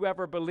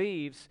 whoever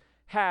believes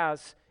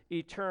has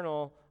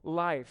eternal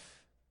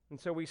life. And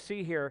so we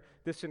see here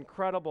this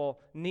incredible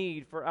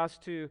need for us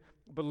to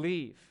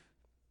believe.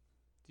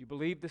 Do you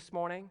believe this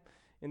morning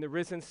in the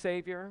risen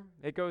Savior?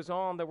 It goes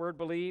on, the word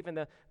believe, in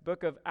the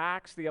book of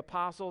Acts, the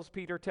apostles,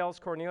 Peter tells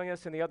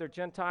Cornelius and the other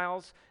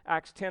Gentiles,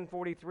 Acts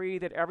 10:43,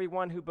 that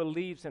everyone who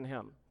believes in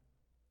him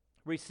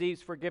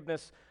receives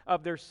forgiveness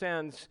of their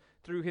sins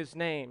through his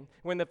name.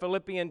 When the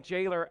Philippian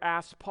jailer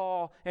asked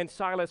Paul and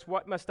Silas,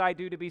 what must I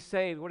do to be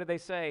saved? What did they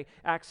say?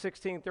 Acts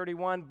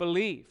 16:31,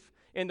 believe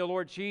in the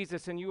Lord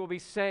Jesus and you will be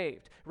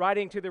saved.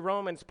 Writing to the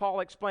Romans, Paul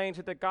explains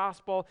that the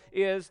gospel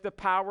is the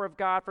power of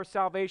God for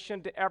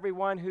salvation to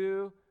everyone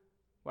who,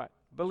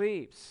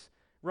 believes.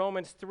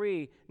 Romans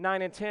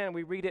 3:9 and 10,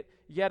 we read it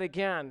yet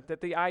again,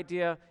 that the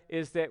idea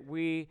is that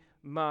we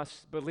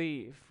must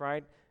believe,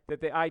 right? That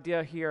the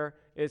idea here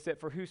is that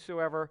for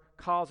whosoever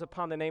calls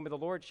upon the name of the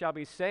Lord shall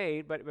be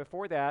saved. But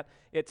before that,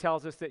 it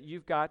tells us that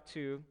you've got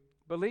to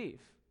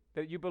believe.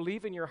 That you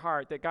believe in your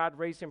heart that God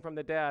raised him from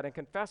the dead and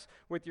confess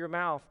with your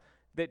mouth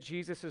that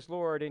Jesus is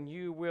Lord, and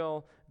you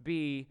will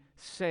be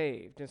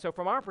saved. And so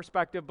from our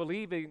perspective,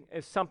 believing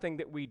is something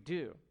that we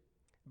do.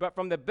 But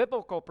from the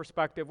biblical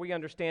perspective, we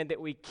understand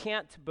that we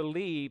can't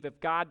believe if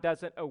God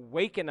doesn't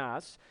awaken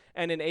us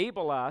and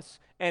enable us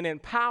and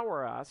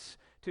empower us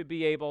to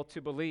be able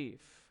to believe.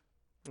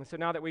 And so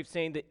now that we've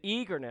seen the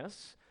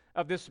eagerness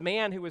of this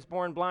man who was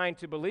born blind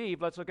to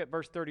believe, let's look at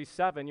verse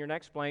 37, your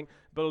next blank.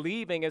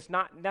 Believing is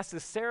not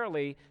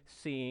necessarily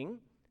seeing.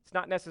 It's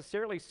not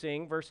necessarily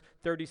seeing. Verse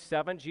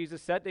 37,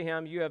 Jesus said to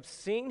him, "You have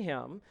seen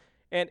him,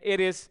 and it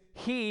is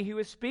he who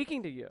is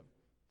speaking to you."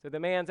 So the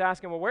man's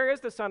asking, well, where is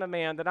the Son of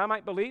Man that I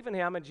might believe in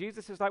him? And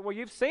Jesus is like, well,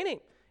 you've seen him.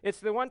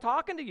 It's the one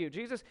talking to you.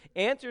 Jesus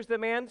answers the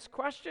man's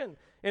question.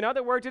 In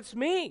other words, it's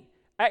me.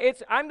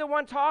 I'm the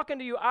one talking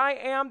to you. I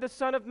am the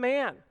Son of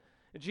Man.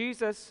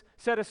 Jesus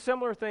said a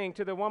similar thing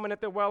to the woman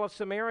at the well of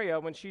Samaria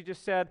when she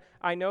just said,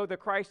 I know the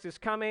Christ is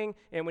coming,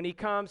 and when he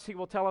comes, he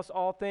will tell us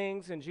all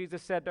things. And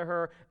Jesus said to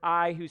her,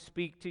 I who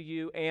speak to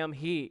you am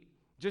he.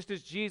 Just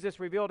as Jesus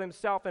revealed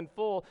himself in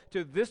full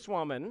to this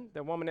woman,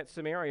 the woman at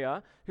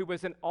Samaria, who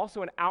was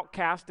also an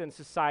outcast in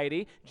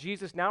society,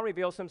 Jesus now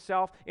reveals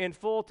himself in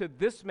full to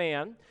this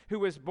man who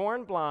was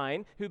born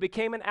blind, who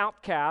became an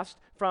outcast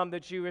from the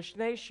Jewish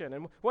nation.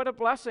 And what a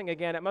blessing,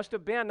 again, it must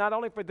have been not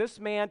only for this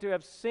man to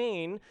have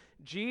seen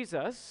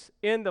Jesus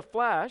in the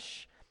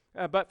flesh,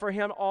 but for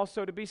him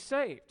also to be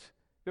saved.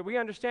 But we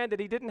understand that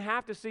he didn't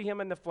have to see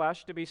him in the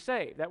flesh to be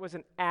saved. That was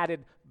an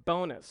added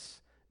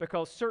bonus,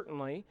 because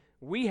certainly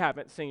we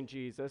haven't seen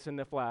Jesus in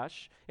the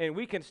flesh, and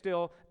we can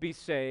still be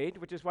saved,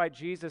 which is why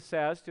Jesus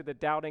says to the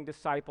doubting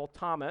disciple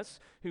Thomas,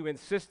 who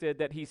insisted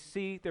that he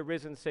see the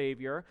risen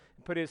Savior,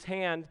 put his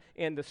hand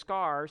in the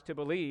scars to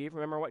believe.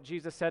 Remember what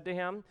Jesus said to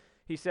him?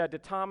 He said to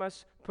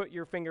Thomas, put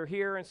your finger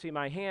here and see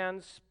my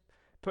hands.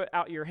 Put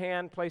out your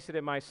hand, place it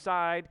in my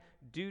side.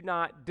 Do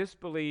not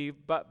disbelieve,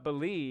 but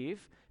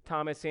believe.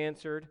 Thomas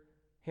answered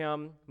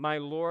him, my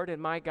Lord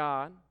and my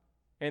God.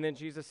 And then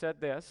Jesus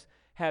said this,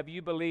 have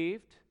you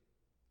believed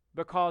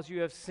because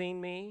you have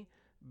seen me?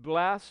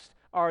 Blessed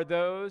are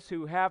those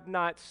who have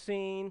not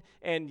seen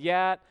and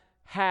yet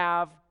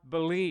have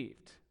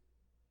believed.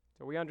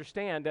 So we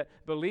understand that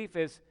belief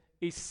is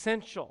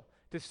essential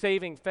to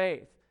saving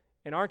faith.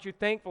 And aren't you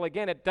thankful,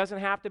 again, it doesn't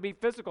have to be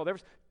physical.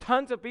 There's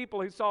tons of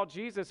people who saw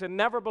Jesus and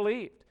never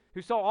believed,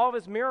 who saw all of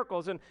his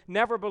miracles and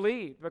never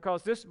believed,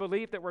 because this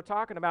belief that we're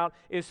talking about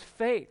is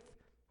faith.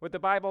 What the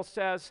Bible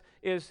says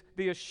is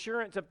the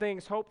assurance of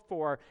things hoped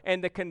for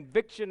and the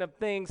conviction of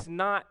things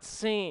not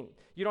seen.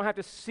 You don't have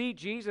to see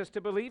Jesus to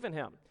believe in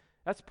him.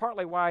 That's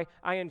partly why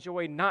I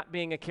enjoy not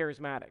being a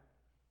charismatic.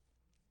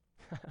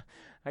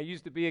 I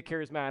used to be a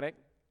charismatic,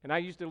 and I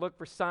used to look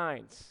for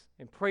signs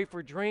and pray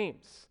for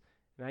dreams.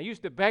 And I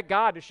used to beg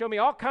God to show me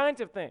all kinds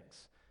of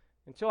things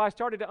until I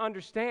started to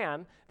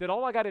understand that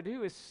all I got to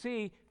do is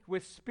see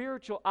with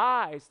spiritual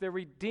eyes the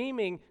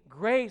redeeming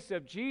grace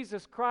of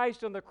Jesus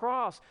Christ on the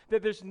cross,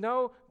 that there's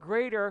no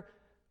greater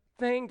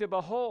thing to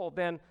behold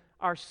than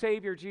our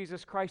Savior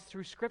Jesus Christ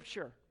through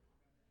Scripture.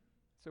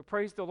 So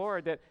praise the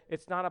Lord that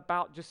it's not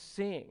about just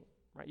seeing.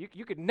 Right?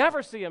 You could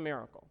never see a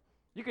miracle.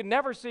 You could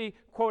never see,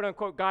 quote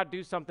unquote, God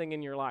do something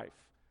in your life.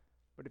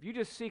 But if you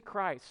just see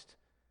Christ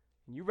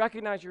and you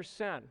recognize your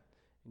sin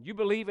and you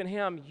believe in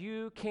him,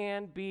 you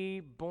can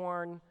be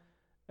born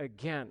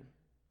again.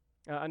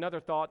 Another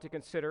thought to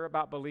consider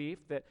about belief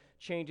that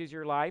changes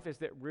your life is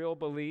that real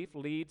belief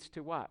leads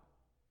to what?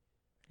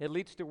 It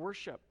leads to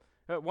worship.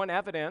 One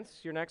evidence,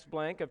 your next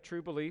blank, of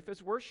true belief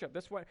is worship.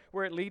 That's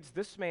where it leads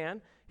this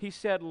man. He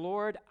said,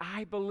 Lord,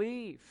 I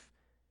believe.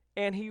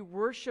 And he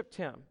worshiped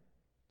him.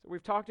 So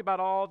we've talked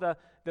about all the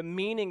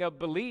meaning of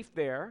belief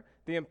there,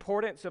 the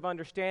importance of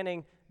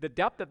understanding the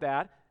depth of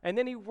that. And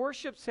then he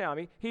worships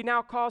him. He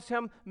now calls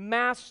him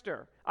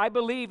Master. I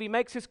believe. He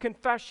makes his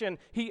confession.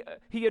 He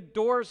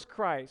adores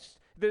Christ.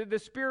 The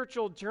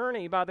spiritual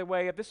journey, by the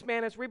way, of this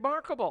man is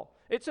remarkable.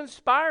 It's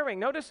inspiring.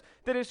 Notice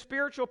that his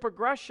spiritual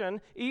progression,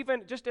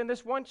 even just in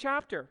this one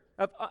chapter,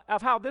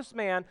 of how this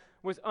man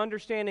was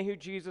understanding who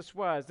Jesus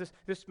was.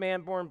 This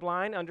man born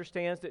blind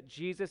understands that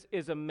Jesus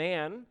is a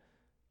man,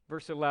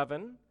 verse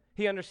 11.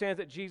 He understands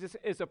that Jesus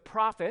is a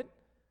prophet,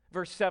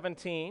 verse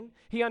 17.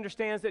 He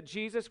understands that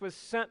Jesus was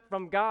sent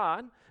from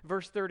God,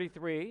 verse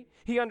 33.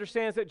 He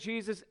understands that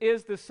Jesus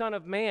is the Son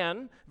of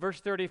Man, verse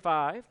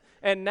 35.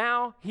 And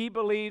now he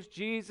believes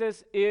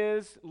Jesus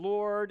is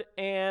Lord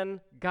and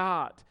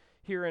God,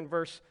 here in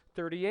verse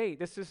 38.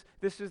 This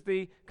is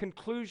the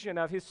conclusion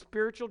of his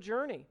spiritual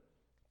journey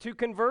to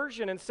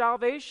conversion and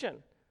salvation.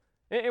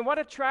 And what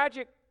a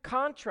tragic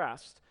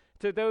contrast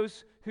to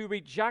those who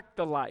reject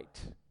the light.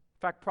 In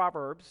fact,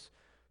 Proverbs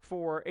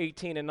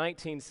 4:18 and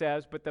 19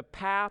 says, but the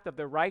path of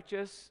the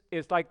righteous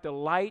is like the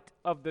light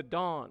of the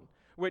dawn,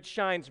 which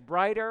shines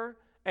brighter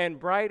and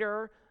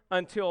brighter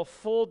until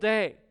full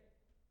day.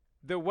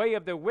 The way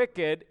of the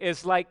wicked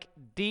is like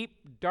deep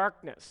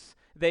darkness.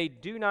 They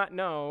do not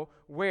know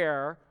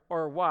where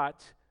or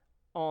what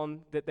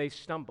on that they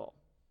stumble.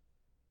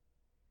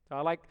 So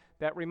I like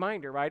that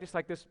reminder, right? It's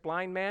like this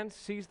blind man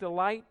sees the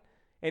light,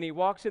 and he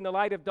walks in the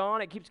light of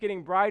dawn. It keeps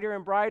getting brighter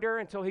and brighter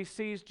until he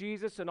sees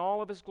Jesus in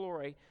all of his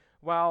glory,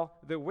 while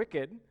the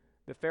wicked,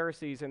 the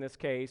Pharisees in this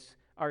case,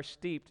 are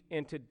steeped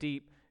into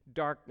deep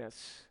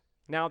darkness.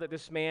 Now that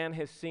this man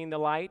has seen the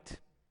light,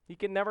 he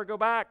can never go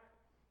back,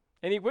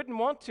 and he wouldn't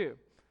want to.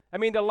 I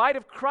mean, the light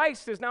of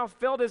Christ has now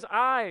filled his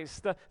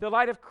eyes. The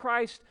light of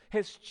Christ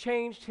has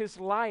changed his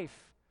life.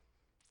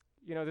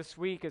 You know, this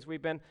week as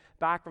we've been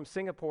back from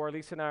Singapore,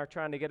 Lisa and I are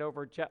trying to get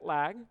over jet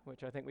lag,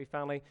 which I think we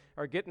finally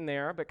are getting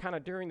there. But kind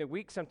of during the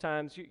week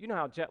sometimes, you know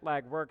how jet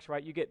lag works,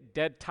 right? You get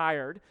dead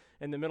tired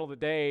in the middle of the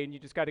day, and you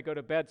just got to go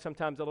to bed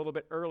sometimes a little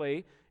bit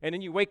early. And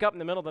then you wake up in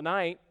the middle of the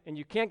night, and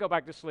you can't go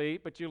back to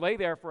sleep, but you lay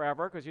there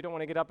forever because you don't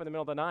want to get up in the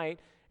middle of the night.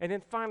 And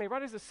then finally,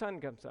 right as the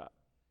sun comes up,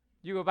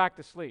 you go back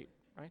to sleep,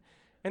 right?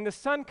 And the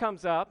sun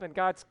comes up, and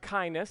God's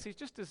kindness, he's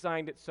just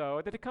designed it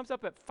so that it comes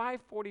up at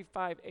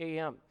 5:45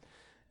 a.m.,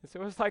 and so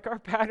it's like our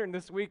pattern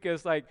this week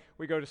is like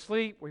we go to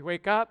sleep, we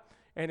wake up,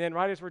 and then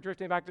right as we're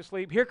drifting back to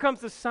sleep, here comes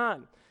the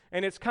sun.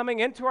 And it's coming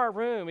into our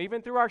room,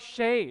 even through our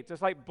shades.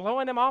 It's like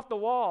blowing them off the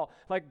wall,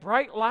 like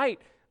bright light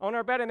on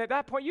our bed. And at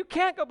that point, you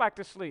can't go back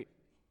to sleep,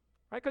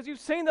 right? Because you've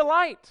seen the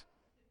light.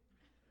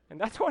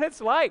 And that's what it's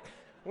like.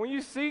 When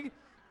you see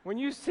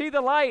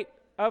the light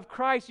of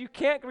Christ, you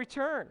can't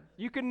return.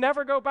 You can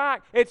never go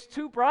back. It's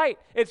too bright.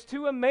 It's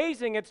too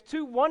amazing. It's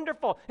too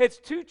wonderful. It's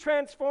too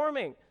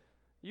transforming.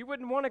 You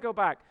wouldn't want to go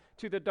back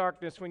to the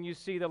darkness when you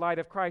see the light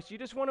of Christ. You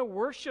just want to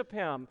worship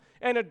him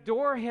and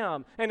adore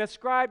him and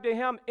ascribe to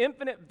him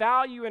infinite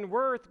value and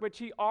worth, which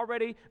he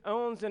already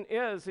owns and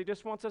is. He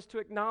just wants us to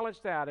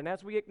acknowledge that. And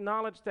as we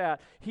acknowledge that,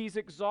 he's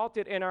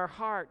exalted in our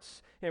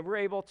hearts, and we're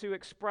able to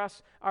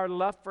express our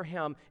love for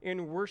him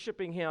in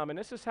worshiping him. And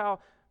this is how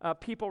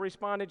people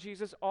respond to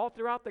Jesus all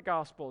throughout the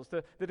Gospels.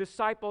 The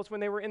disciples, when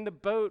they were in the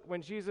boat,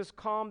 when Jesus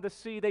calmed the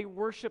sea, they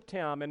worshiped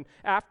him. And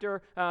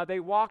after they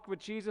walked with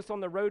Jesus on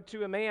the road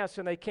to Emmaus,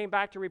 and they came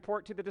back to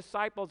report to the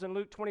disciples in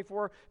Luke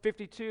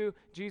 24:52,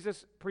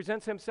 Jesus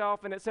presents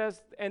himself, and it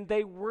says, and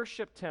they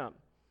worshiped him.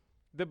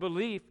 The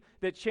belief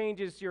that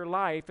changes your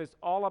life is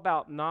all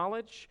about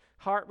knowledge,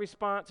 heart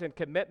response, and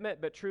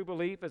commitment, but true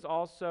belief is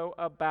also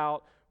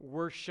about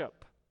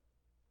worship.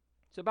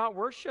 It's about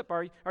worship.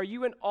 Are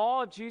you in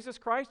awe of Jesus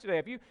Christ today?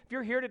 If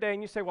you're here today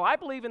and you say, well, I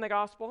believe in the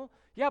gospel,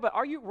 yeah, but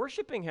are you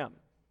worshiping him?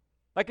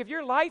 Like if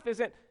your life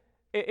isn't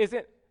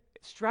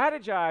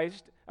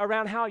strategized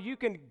around how you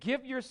can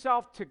give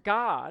yourself to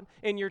God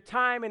in your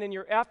time and in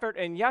your effort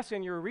and yes,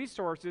 in your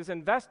resources,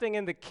 investing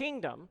in the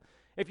kingdom,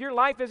 if your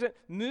life isn't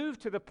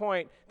moved to the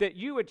point that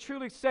you would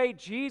truly say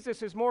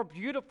Jesus is more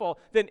beautiful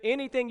than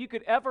anything you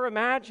could ever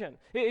imagine,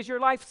 is your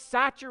life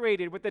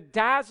saturated with the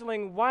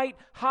dazzling, white,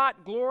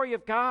 hot glory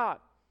of God?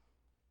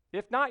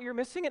 If not, you're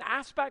missing an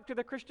aspect to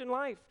the Christian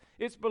life.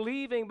 It's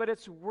believing, but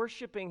it's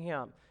worshiping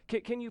him.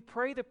 Can you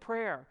pray the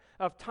prayer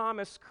of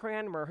Thomas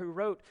Cranmer, who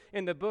wrote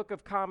in the Book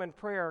of Common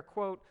Prayer,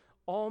 quote,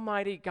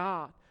 Almighty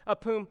God,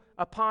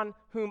 upon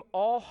whom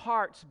all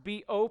hearts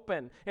be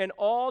open and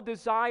all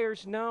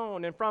desires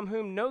known, and from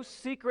whom no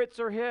secrets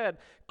are hid,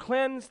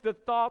 cleanse the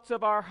thoughts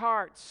of our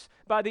hearts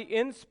by the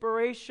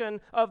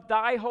inspiration of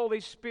thy Holy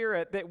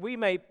Spirit, that we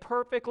may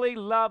perfectly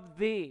love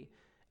thee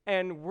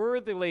and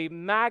worthily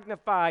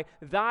magnify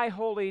thy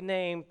holy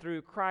name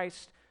through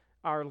Christ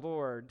our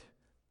Lord.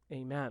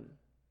 Amen.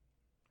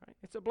 Right?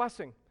 It's a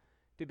blessing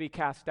to be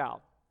cast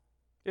out.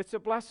 It's a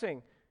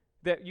blessing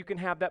that you can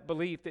have that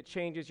belief that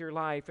changes your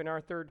life. And our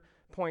third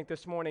point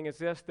this morning is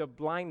this: the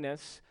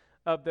blindness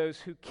of those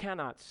who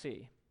cannot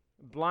see.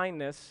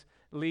 Blindness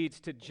leads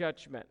to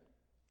judgment.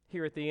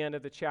 Here at the end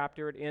of the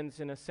chapter, it ends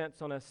in a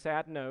sense on a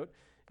sad note.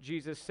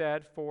 Jesus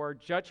said, for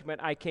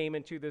judgment I came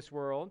into this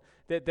world,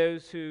 that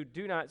those who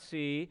do not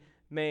see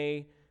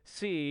may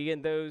see,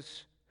 and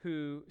those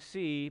who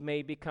see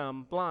may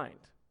become blind.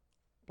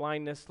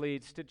 Blindness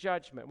leads to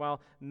judgment. While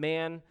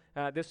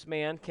this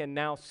man can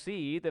now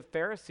see, the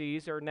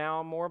Pharisees are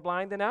now more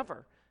blind than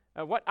ever.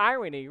 What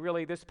irony,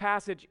 really, this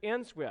passage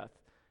ends with.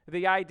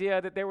 The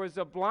idea that there was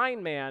a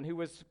blind man who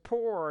was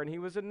poor and he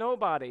was a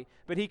nobody,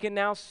 but he can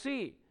now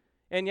see.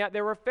 And yet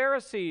there were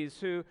Pharisees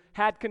who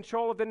had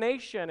control of the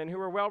nation and who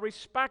were well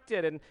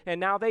respected, and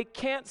now they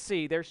can't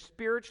see. They're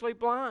spiritually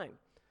blind.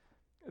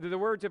 The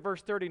words of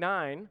verse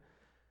 39,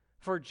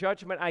 for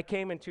judgment I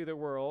came into the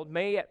world,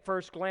 may at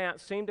first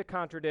glance seem to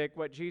contradict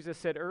what Jesus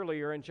said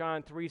earlier in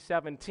John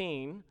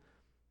 3:17.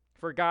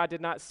 For God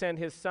did not send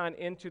his Son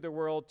into the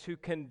world to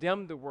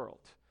condemn the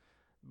world,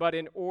 but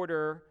in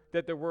order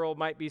that the world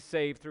might be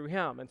saved through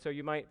him. And so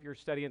you might, if you're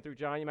studying through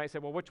John, you might say,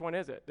 well, which one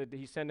is it? Did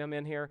he send him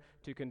in here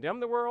to condemn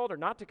the world or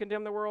not to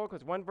condemn the world?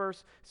 Because one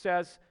verse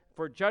says,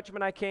 for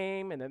judgment I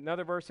came, and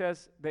another verse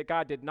says that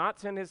God did not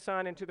send his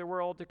Son into the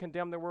world to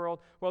condemn the world.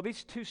 Well,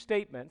 these two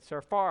statements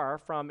are far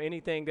from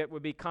anything that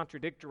would be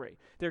contradictory.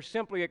 They're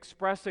simply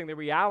expressing the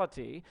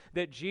reality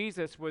that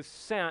Jesus was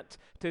sent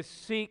to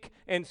seek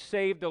and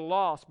save the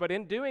lost. But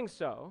in doing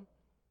so,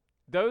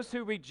 those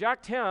who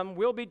reject him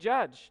will be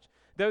judged.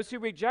 Those who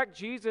reject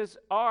Jesus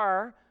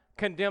are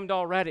condemned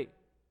already.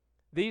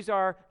 These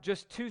are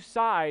just two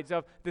sides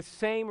of the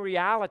same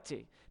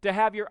reality. To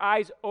have your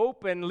eyes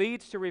open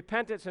leads to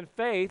repentance and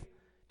faith.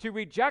 To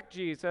reject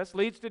Jesus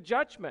leads to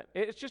judgment.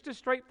 It's just as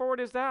straightforward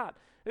as that.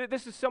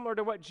 This is similar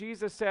to what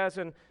Jesus says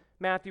in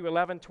Matthew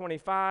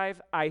 11:25.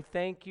 I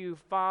thank you,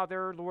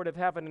 Father, Lord of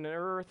heaven and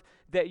earth,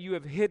 that you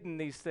have hidden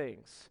these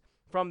things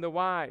from the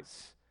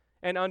wise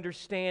and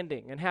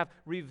understanding and have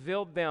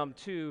revealed them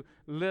to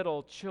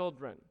little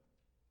children.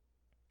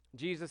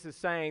 Jesus is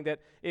saying that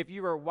if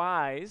you are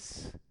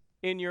wise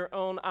in your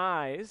own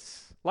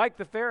eyes, like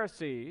the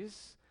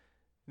Pharisees,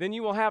 then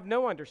you will have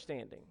no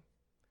understanding.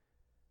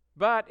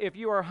 But if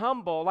you are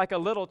humble like a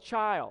little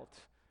child,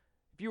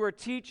 if you are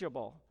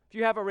teachable, if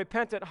you have a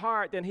repentant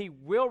heart, then he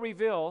will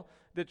reveal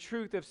the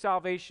truth of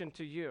salvation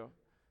to you.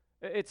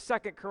 It's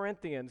 2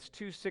 Corinthians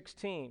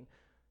 2:16.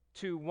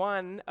 To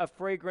one, a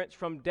fragrance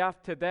from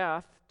death to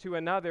death, to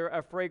another,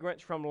 a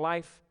fragrance from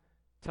life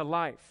to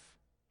life.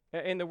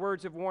 In the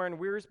words of Warren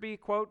Wiersbe,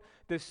 quote,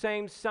 the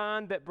same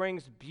sun that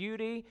brings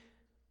beauty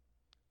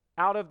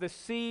out of the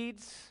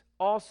seeds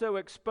also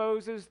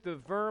exposes the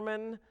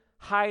vermin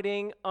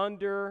hiding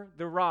under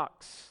the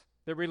rocks.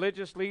 The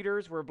religious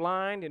leaders were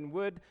blind and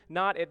would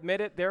not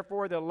admit it.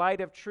 Therefore, the light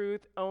of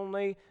truth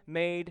only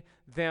made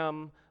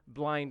them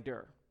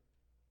blinder.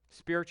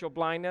 Spiritual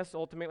blindness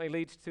ultimately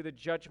leads to the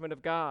judgment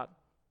of God.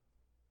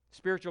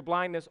 Spiritual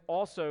blindness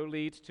also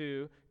leads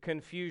to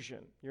confusion.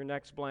 Your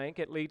next blank,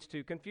 it leads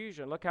to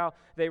confusion. Look how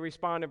they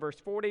respond in verse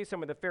 40.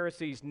 Some of the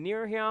Pharisees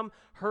near him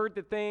heard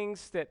the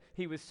things that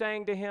he was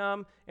saying to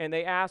him, and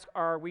they asked,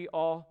 are we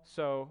all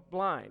so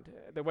blind?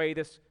 The way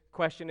this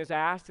question is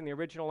asked in the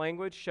original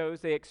language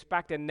shows they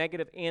expect a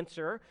negative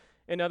answer.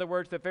 In other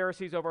words, the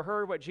Pharisees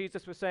overheard what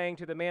Jesus was saying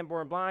to the man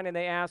born blind, and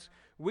they asked,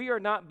 we are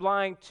not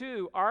blind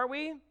too, are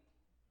we?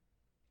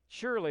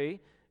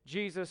 Surely,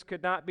 Jesus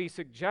could not be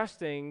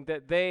suggesting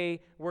that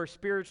they were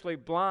spiritually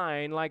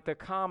blind like the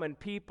common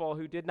people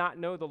who did not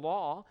know the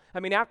law. I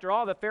mean, after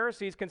all, the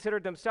Pharisees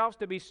considered themselves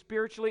to be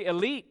spiritually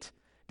elite,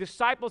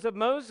 disciples of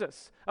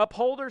Moses,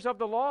 upholders of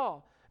the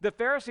law. The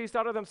Pharisees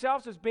thought of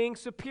themselves as being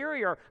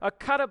superior, a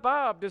cut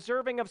above,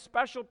 deserving of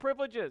special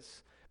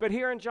privileges. But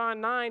here in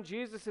John 9,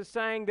 Jesus is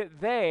saying that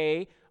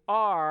they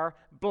are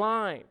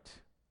blind.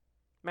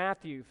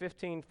 Matthew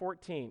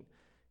 15:14,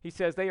 he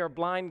says they are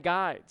blind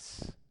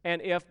guides.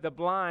 And if the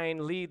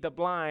blind lead the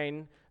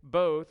blind,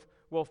 both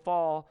will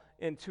fall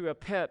into a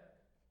pit.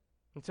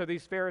 And so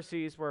these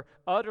Pharisees were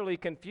utterly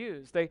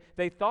confused.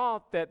 They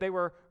thought that they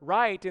were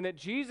right and that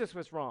Jesus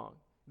was wrong.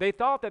 They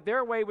thought that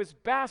their way was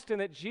best and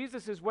that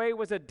Jesus' way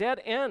was a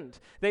dead end.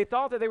 They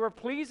thought that they were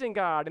pleasing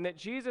God and that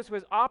Jesus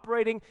was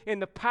operating in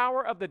the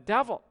power of the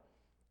devil.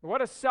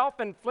 What a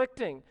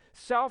self-inflicting,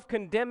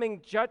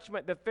 self-condemning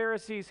judgment the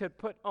Pharisees had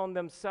put on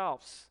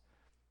themselves.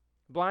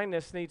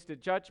 Blindness leads to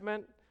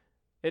judgment.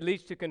 It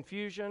leads to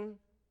confusion,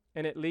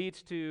 and it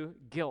leads to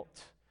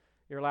guilt.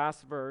 Your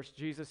last verse,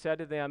 Jesus said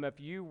to them, if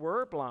you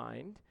were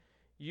blind,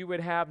 you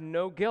would have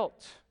no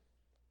guilt.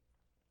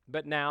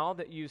 But now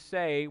that you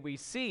say, we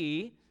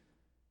see,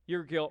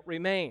 your guilt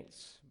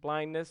remains.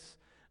 Blindness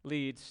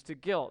leads to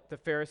guilt. The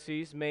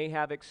Pharisees may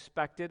have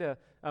expected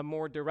a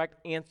more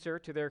direct answer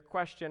to their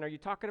question, are you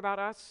talking about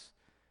us?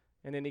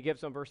 And then he gives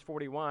them verse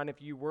 41,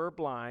 if you were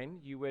blind,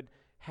 you would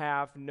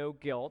have no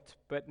guilt,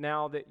 but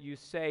now that you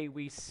say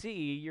we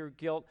see, your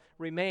guilt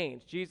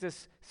remains.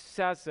 Jesus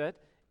says it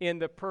in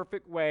the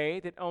perfect way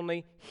that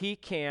only he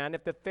can.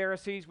 If the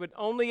Pharisees would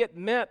only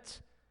admit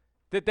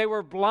that they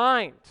were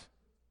blind,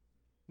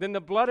 then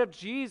the blood of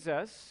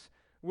Jesus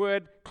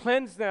would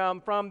cleanse them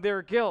from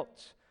their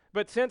guilt.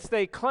 But since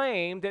they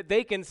claim that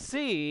they can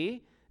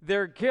see,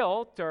 their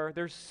guilt or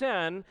their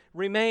sin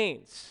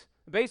remains.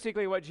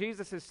 Basically, what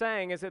Jesus is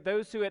saying is that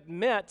those who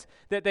admit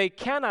that they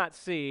cannot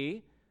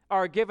see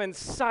are given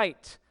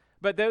sight,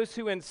 but those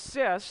who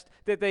insist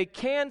that they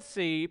can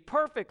see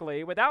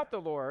perfectly without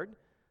the Lord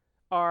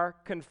are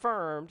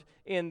confirmed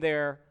in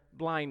their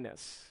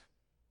blindness.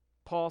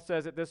 Paul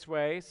says it this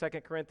way, 2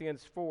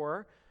 Corinthians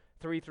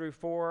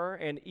 4:3-4,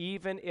 and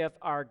even if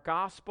our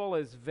gospel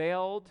is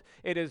veiled,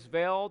 it is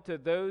veiled to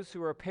those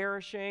who are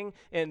perishing.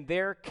 In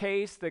their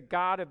case, the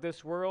God of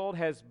this world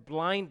has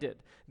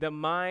blinded the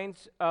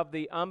minds of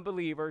the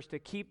unbelievers to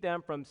keep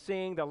them from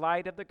seeing the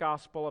light of the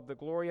gospel of the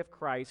glory of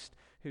Christ,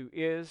 who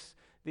is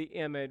the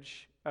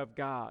image of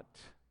God.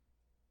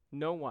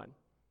 No one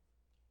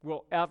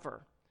will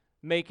ever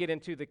make it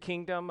into the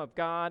kingdom of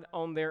God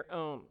on their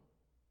own.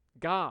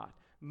 God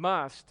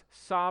must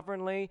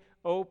sovereignly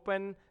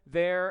open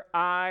their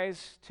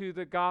eyes to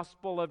the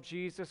gospel of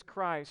Jesus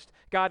Christ.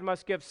 God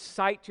must give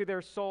sight to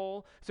their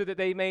soul so that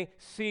they may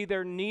see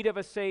their need of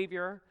a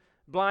Savior.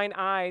 Blind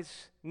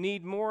eyes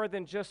need more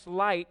than just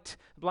light.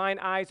 Blind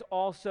eyes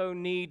also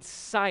need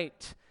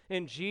sight.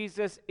 And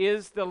Jesus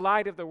is the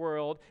light of the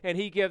world, and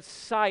he gives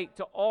sight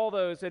to all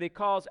those that he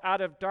calls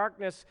out of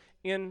darkness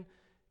into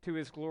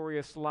his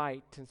glorious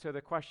light. And so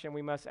the question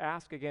we must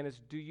ask again is,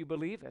 do you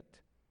believe it?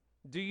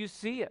 Do you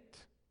see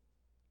it?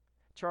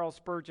 Charles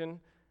Spurgeon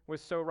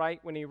was so right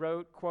when he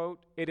wrote,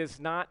 quote, it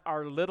is not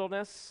our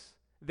littleness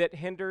that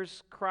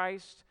hinders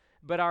Christ,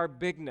 but our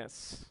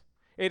bigness.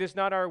 It is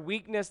not our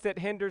weakness that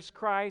hinders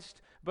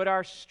Christ, but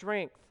our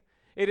strength.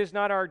 It is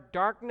not our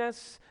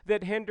darkness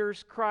that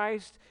hinders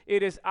Christ.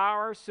 It is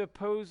our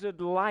supposed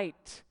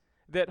light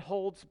that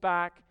holds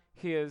back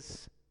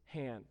his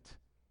hand.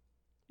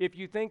 If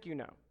you think you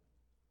know,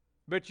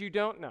 but you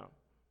don't know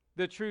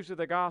the truths of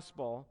the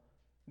gospel,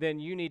 then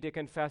you need to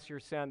confess your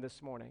sin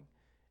this morning.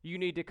 You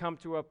need to come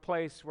to a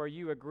place where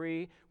you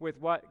agree with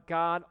what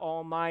God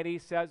Almighty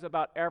says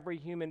about every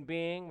human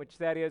being, which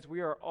that is,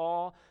 we are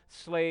all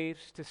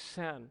slaves to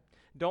sin.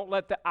 Don't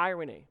let the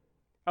irony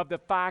of the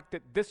fact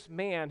that this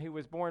man who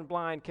was born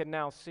blind can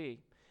now see,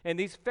 and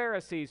these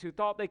Pharisees who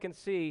thought they can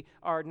see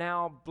are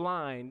now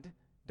blind,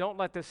 don't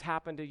let this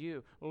happen to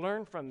you.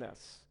 Learn from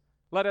this.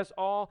 Let us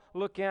all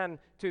look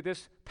into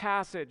this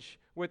passage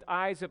with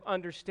eyes of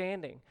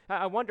understanding.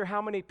 I wonder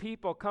how many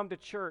people come to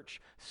church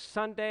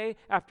Sunday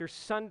after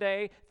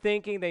Sunday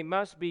thinking they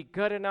must be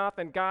good enough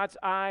in God's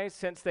eyes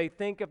since they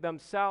think of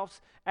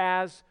themselves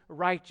as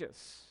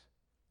righteous.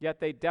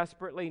 Yet they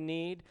desperately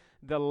need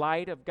the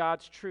light of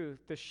God's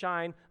truth to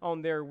shine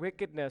on their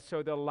wickedness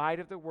so the light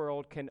of the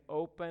world can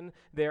open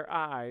their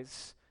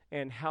eyes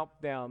and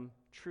help them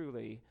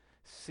truly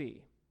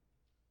see.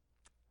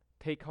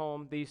 Take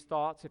home these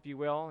thoughts, if you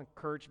will,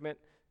 encouragement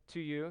to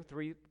you.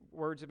 3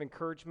 words of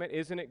encouragement.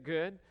 Isn't it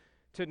good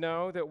to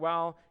know that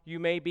while you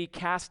may be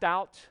cast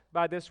out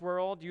by this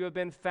world, you have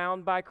been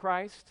found by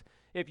Christ?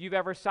 If you've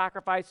ever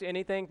sacrificed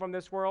anything from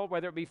this world,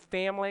 whether it be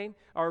family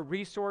or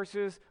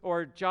resources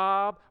or a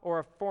job or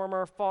a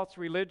former false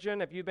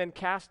religion, if you've been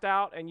cast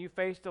out and you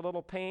faced a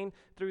little pain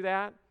through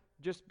that,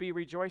 just be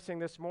rejoicing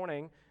this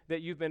morning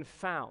that you've been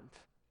found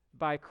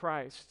by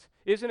Christ.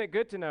 Isn't it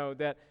good to know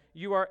that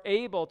you are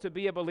able to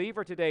be a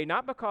believer today,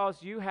 not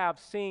because you have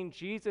seen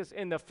Jesus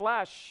in the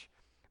flesh,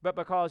 but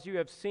because you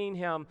have seen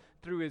him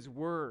through his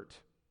word?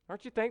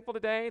 Aren't you thankful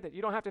today that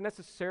you don't have to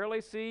necessarily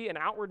see an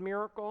outward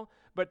miracle,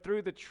 but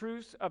through the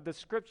truths of the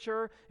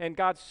Scripture and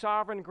God's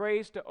sovereign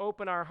grace to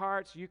open our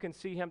hearts, you can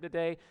see him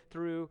today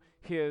through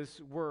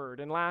his word?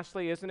 And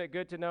lastly, isn't it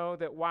good to know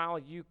that while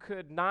you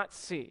could not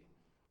see,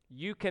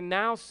 you can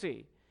now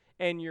see,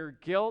 and your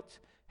guilt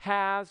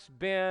has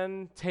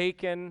been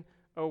taken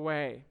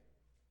away?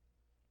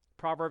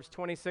 Proverbs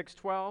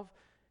 26:12,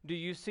 do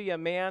you see a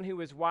man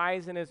who is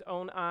wise in his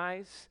own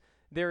eyes?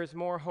 There is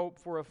more hope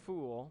for a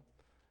fool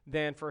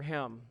than for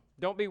him.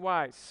 Don't be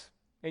wise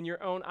in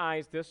your own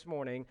eyes this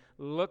morning.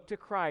 Look to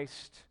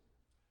Christ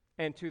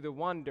and to the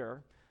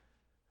wonder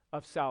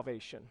of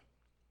salvation.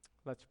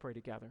 Let's pray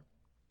together.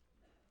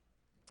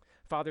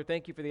 Father,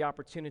 thank you for the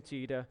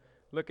opportunity to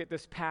look at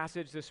this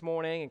passage this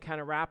morning and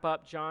kind of wrap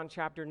up John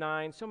chapter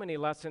 9. So many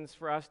lessons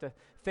for us to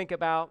think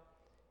about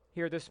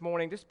here this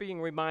morning. Just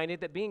being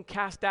reminded that being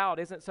cast out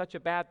isn't such a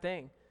bad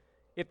thing,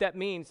 if that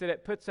means that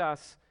it puts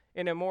us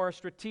in a more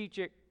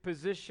strategic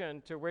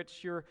position to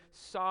which your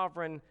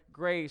sovereign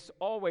grace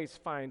always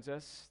finds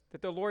us,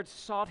 that the Lord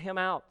sought him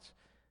out.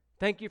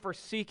 Thank you for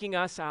seeking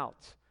us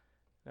out.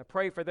 And I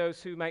pray for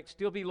those who might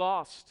still be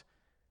lost,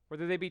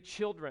 whether they be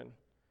children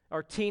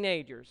or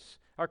teenagers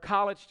or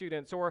college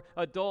students or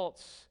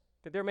adults,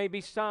 that there may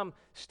be some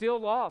still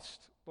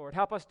lost. Lord,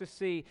 help us to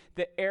see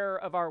the error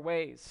of our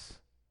ways,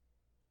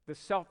 the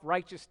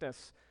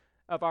self-righteousness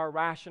of our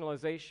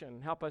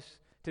rationalization. Help us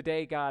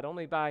today, God,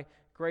 only by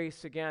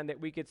grace again, that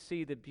we could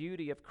see the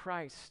beauty of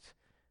Christ,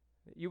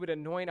 that you would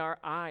anoint our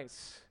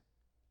eyes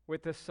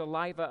with the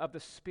saliva of the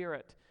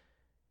Spirit,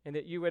 and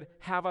that you would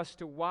have us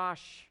to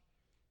wash,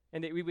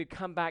 and that we would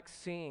come back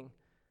seeing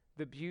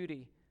the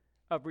beauty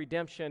of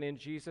redemption in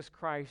Jesus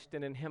Christ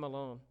and in him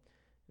alone.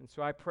 And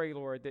so I pray,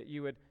 Lord, that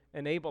you would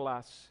enable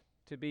us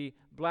to be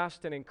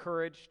blessed and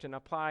encouraged and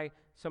apply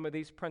some of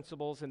these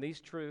principles and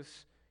these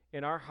truths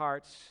in our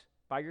hearts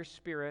by your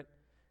Spirit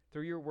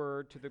through your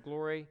word to the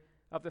glory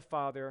of the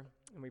Father.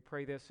 And we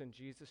pray this in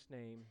Jesus'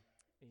 name.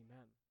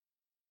 Amen.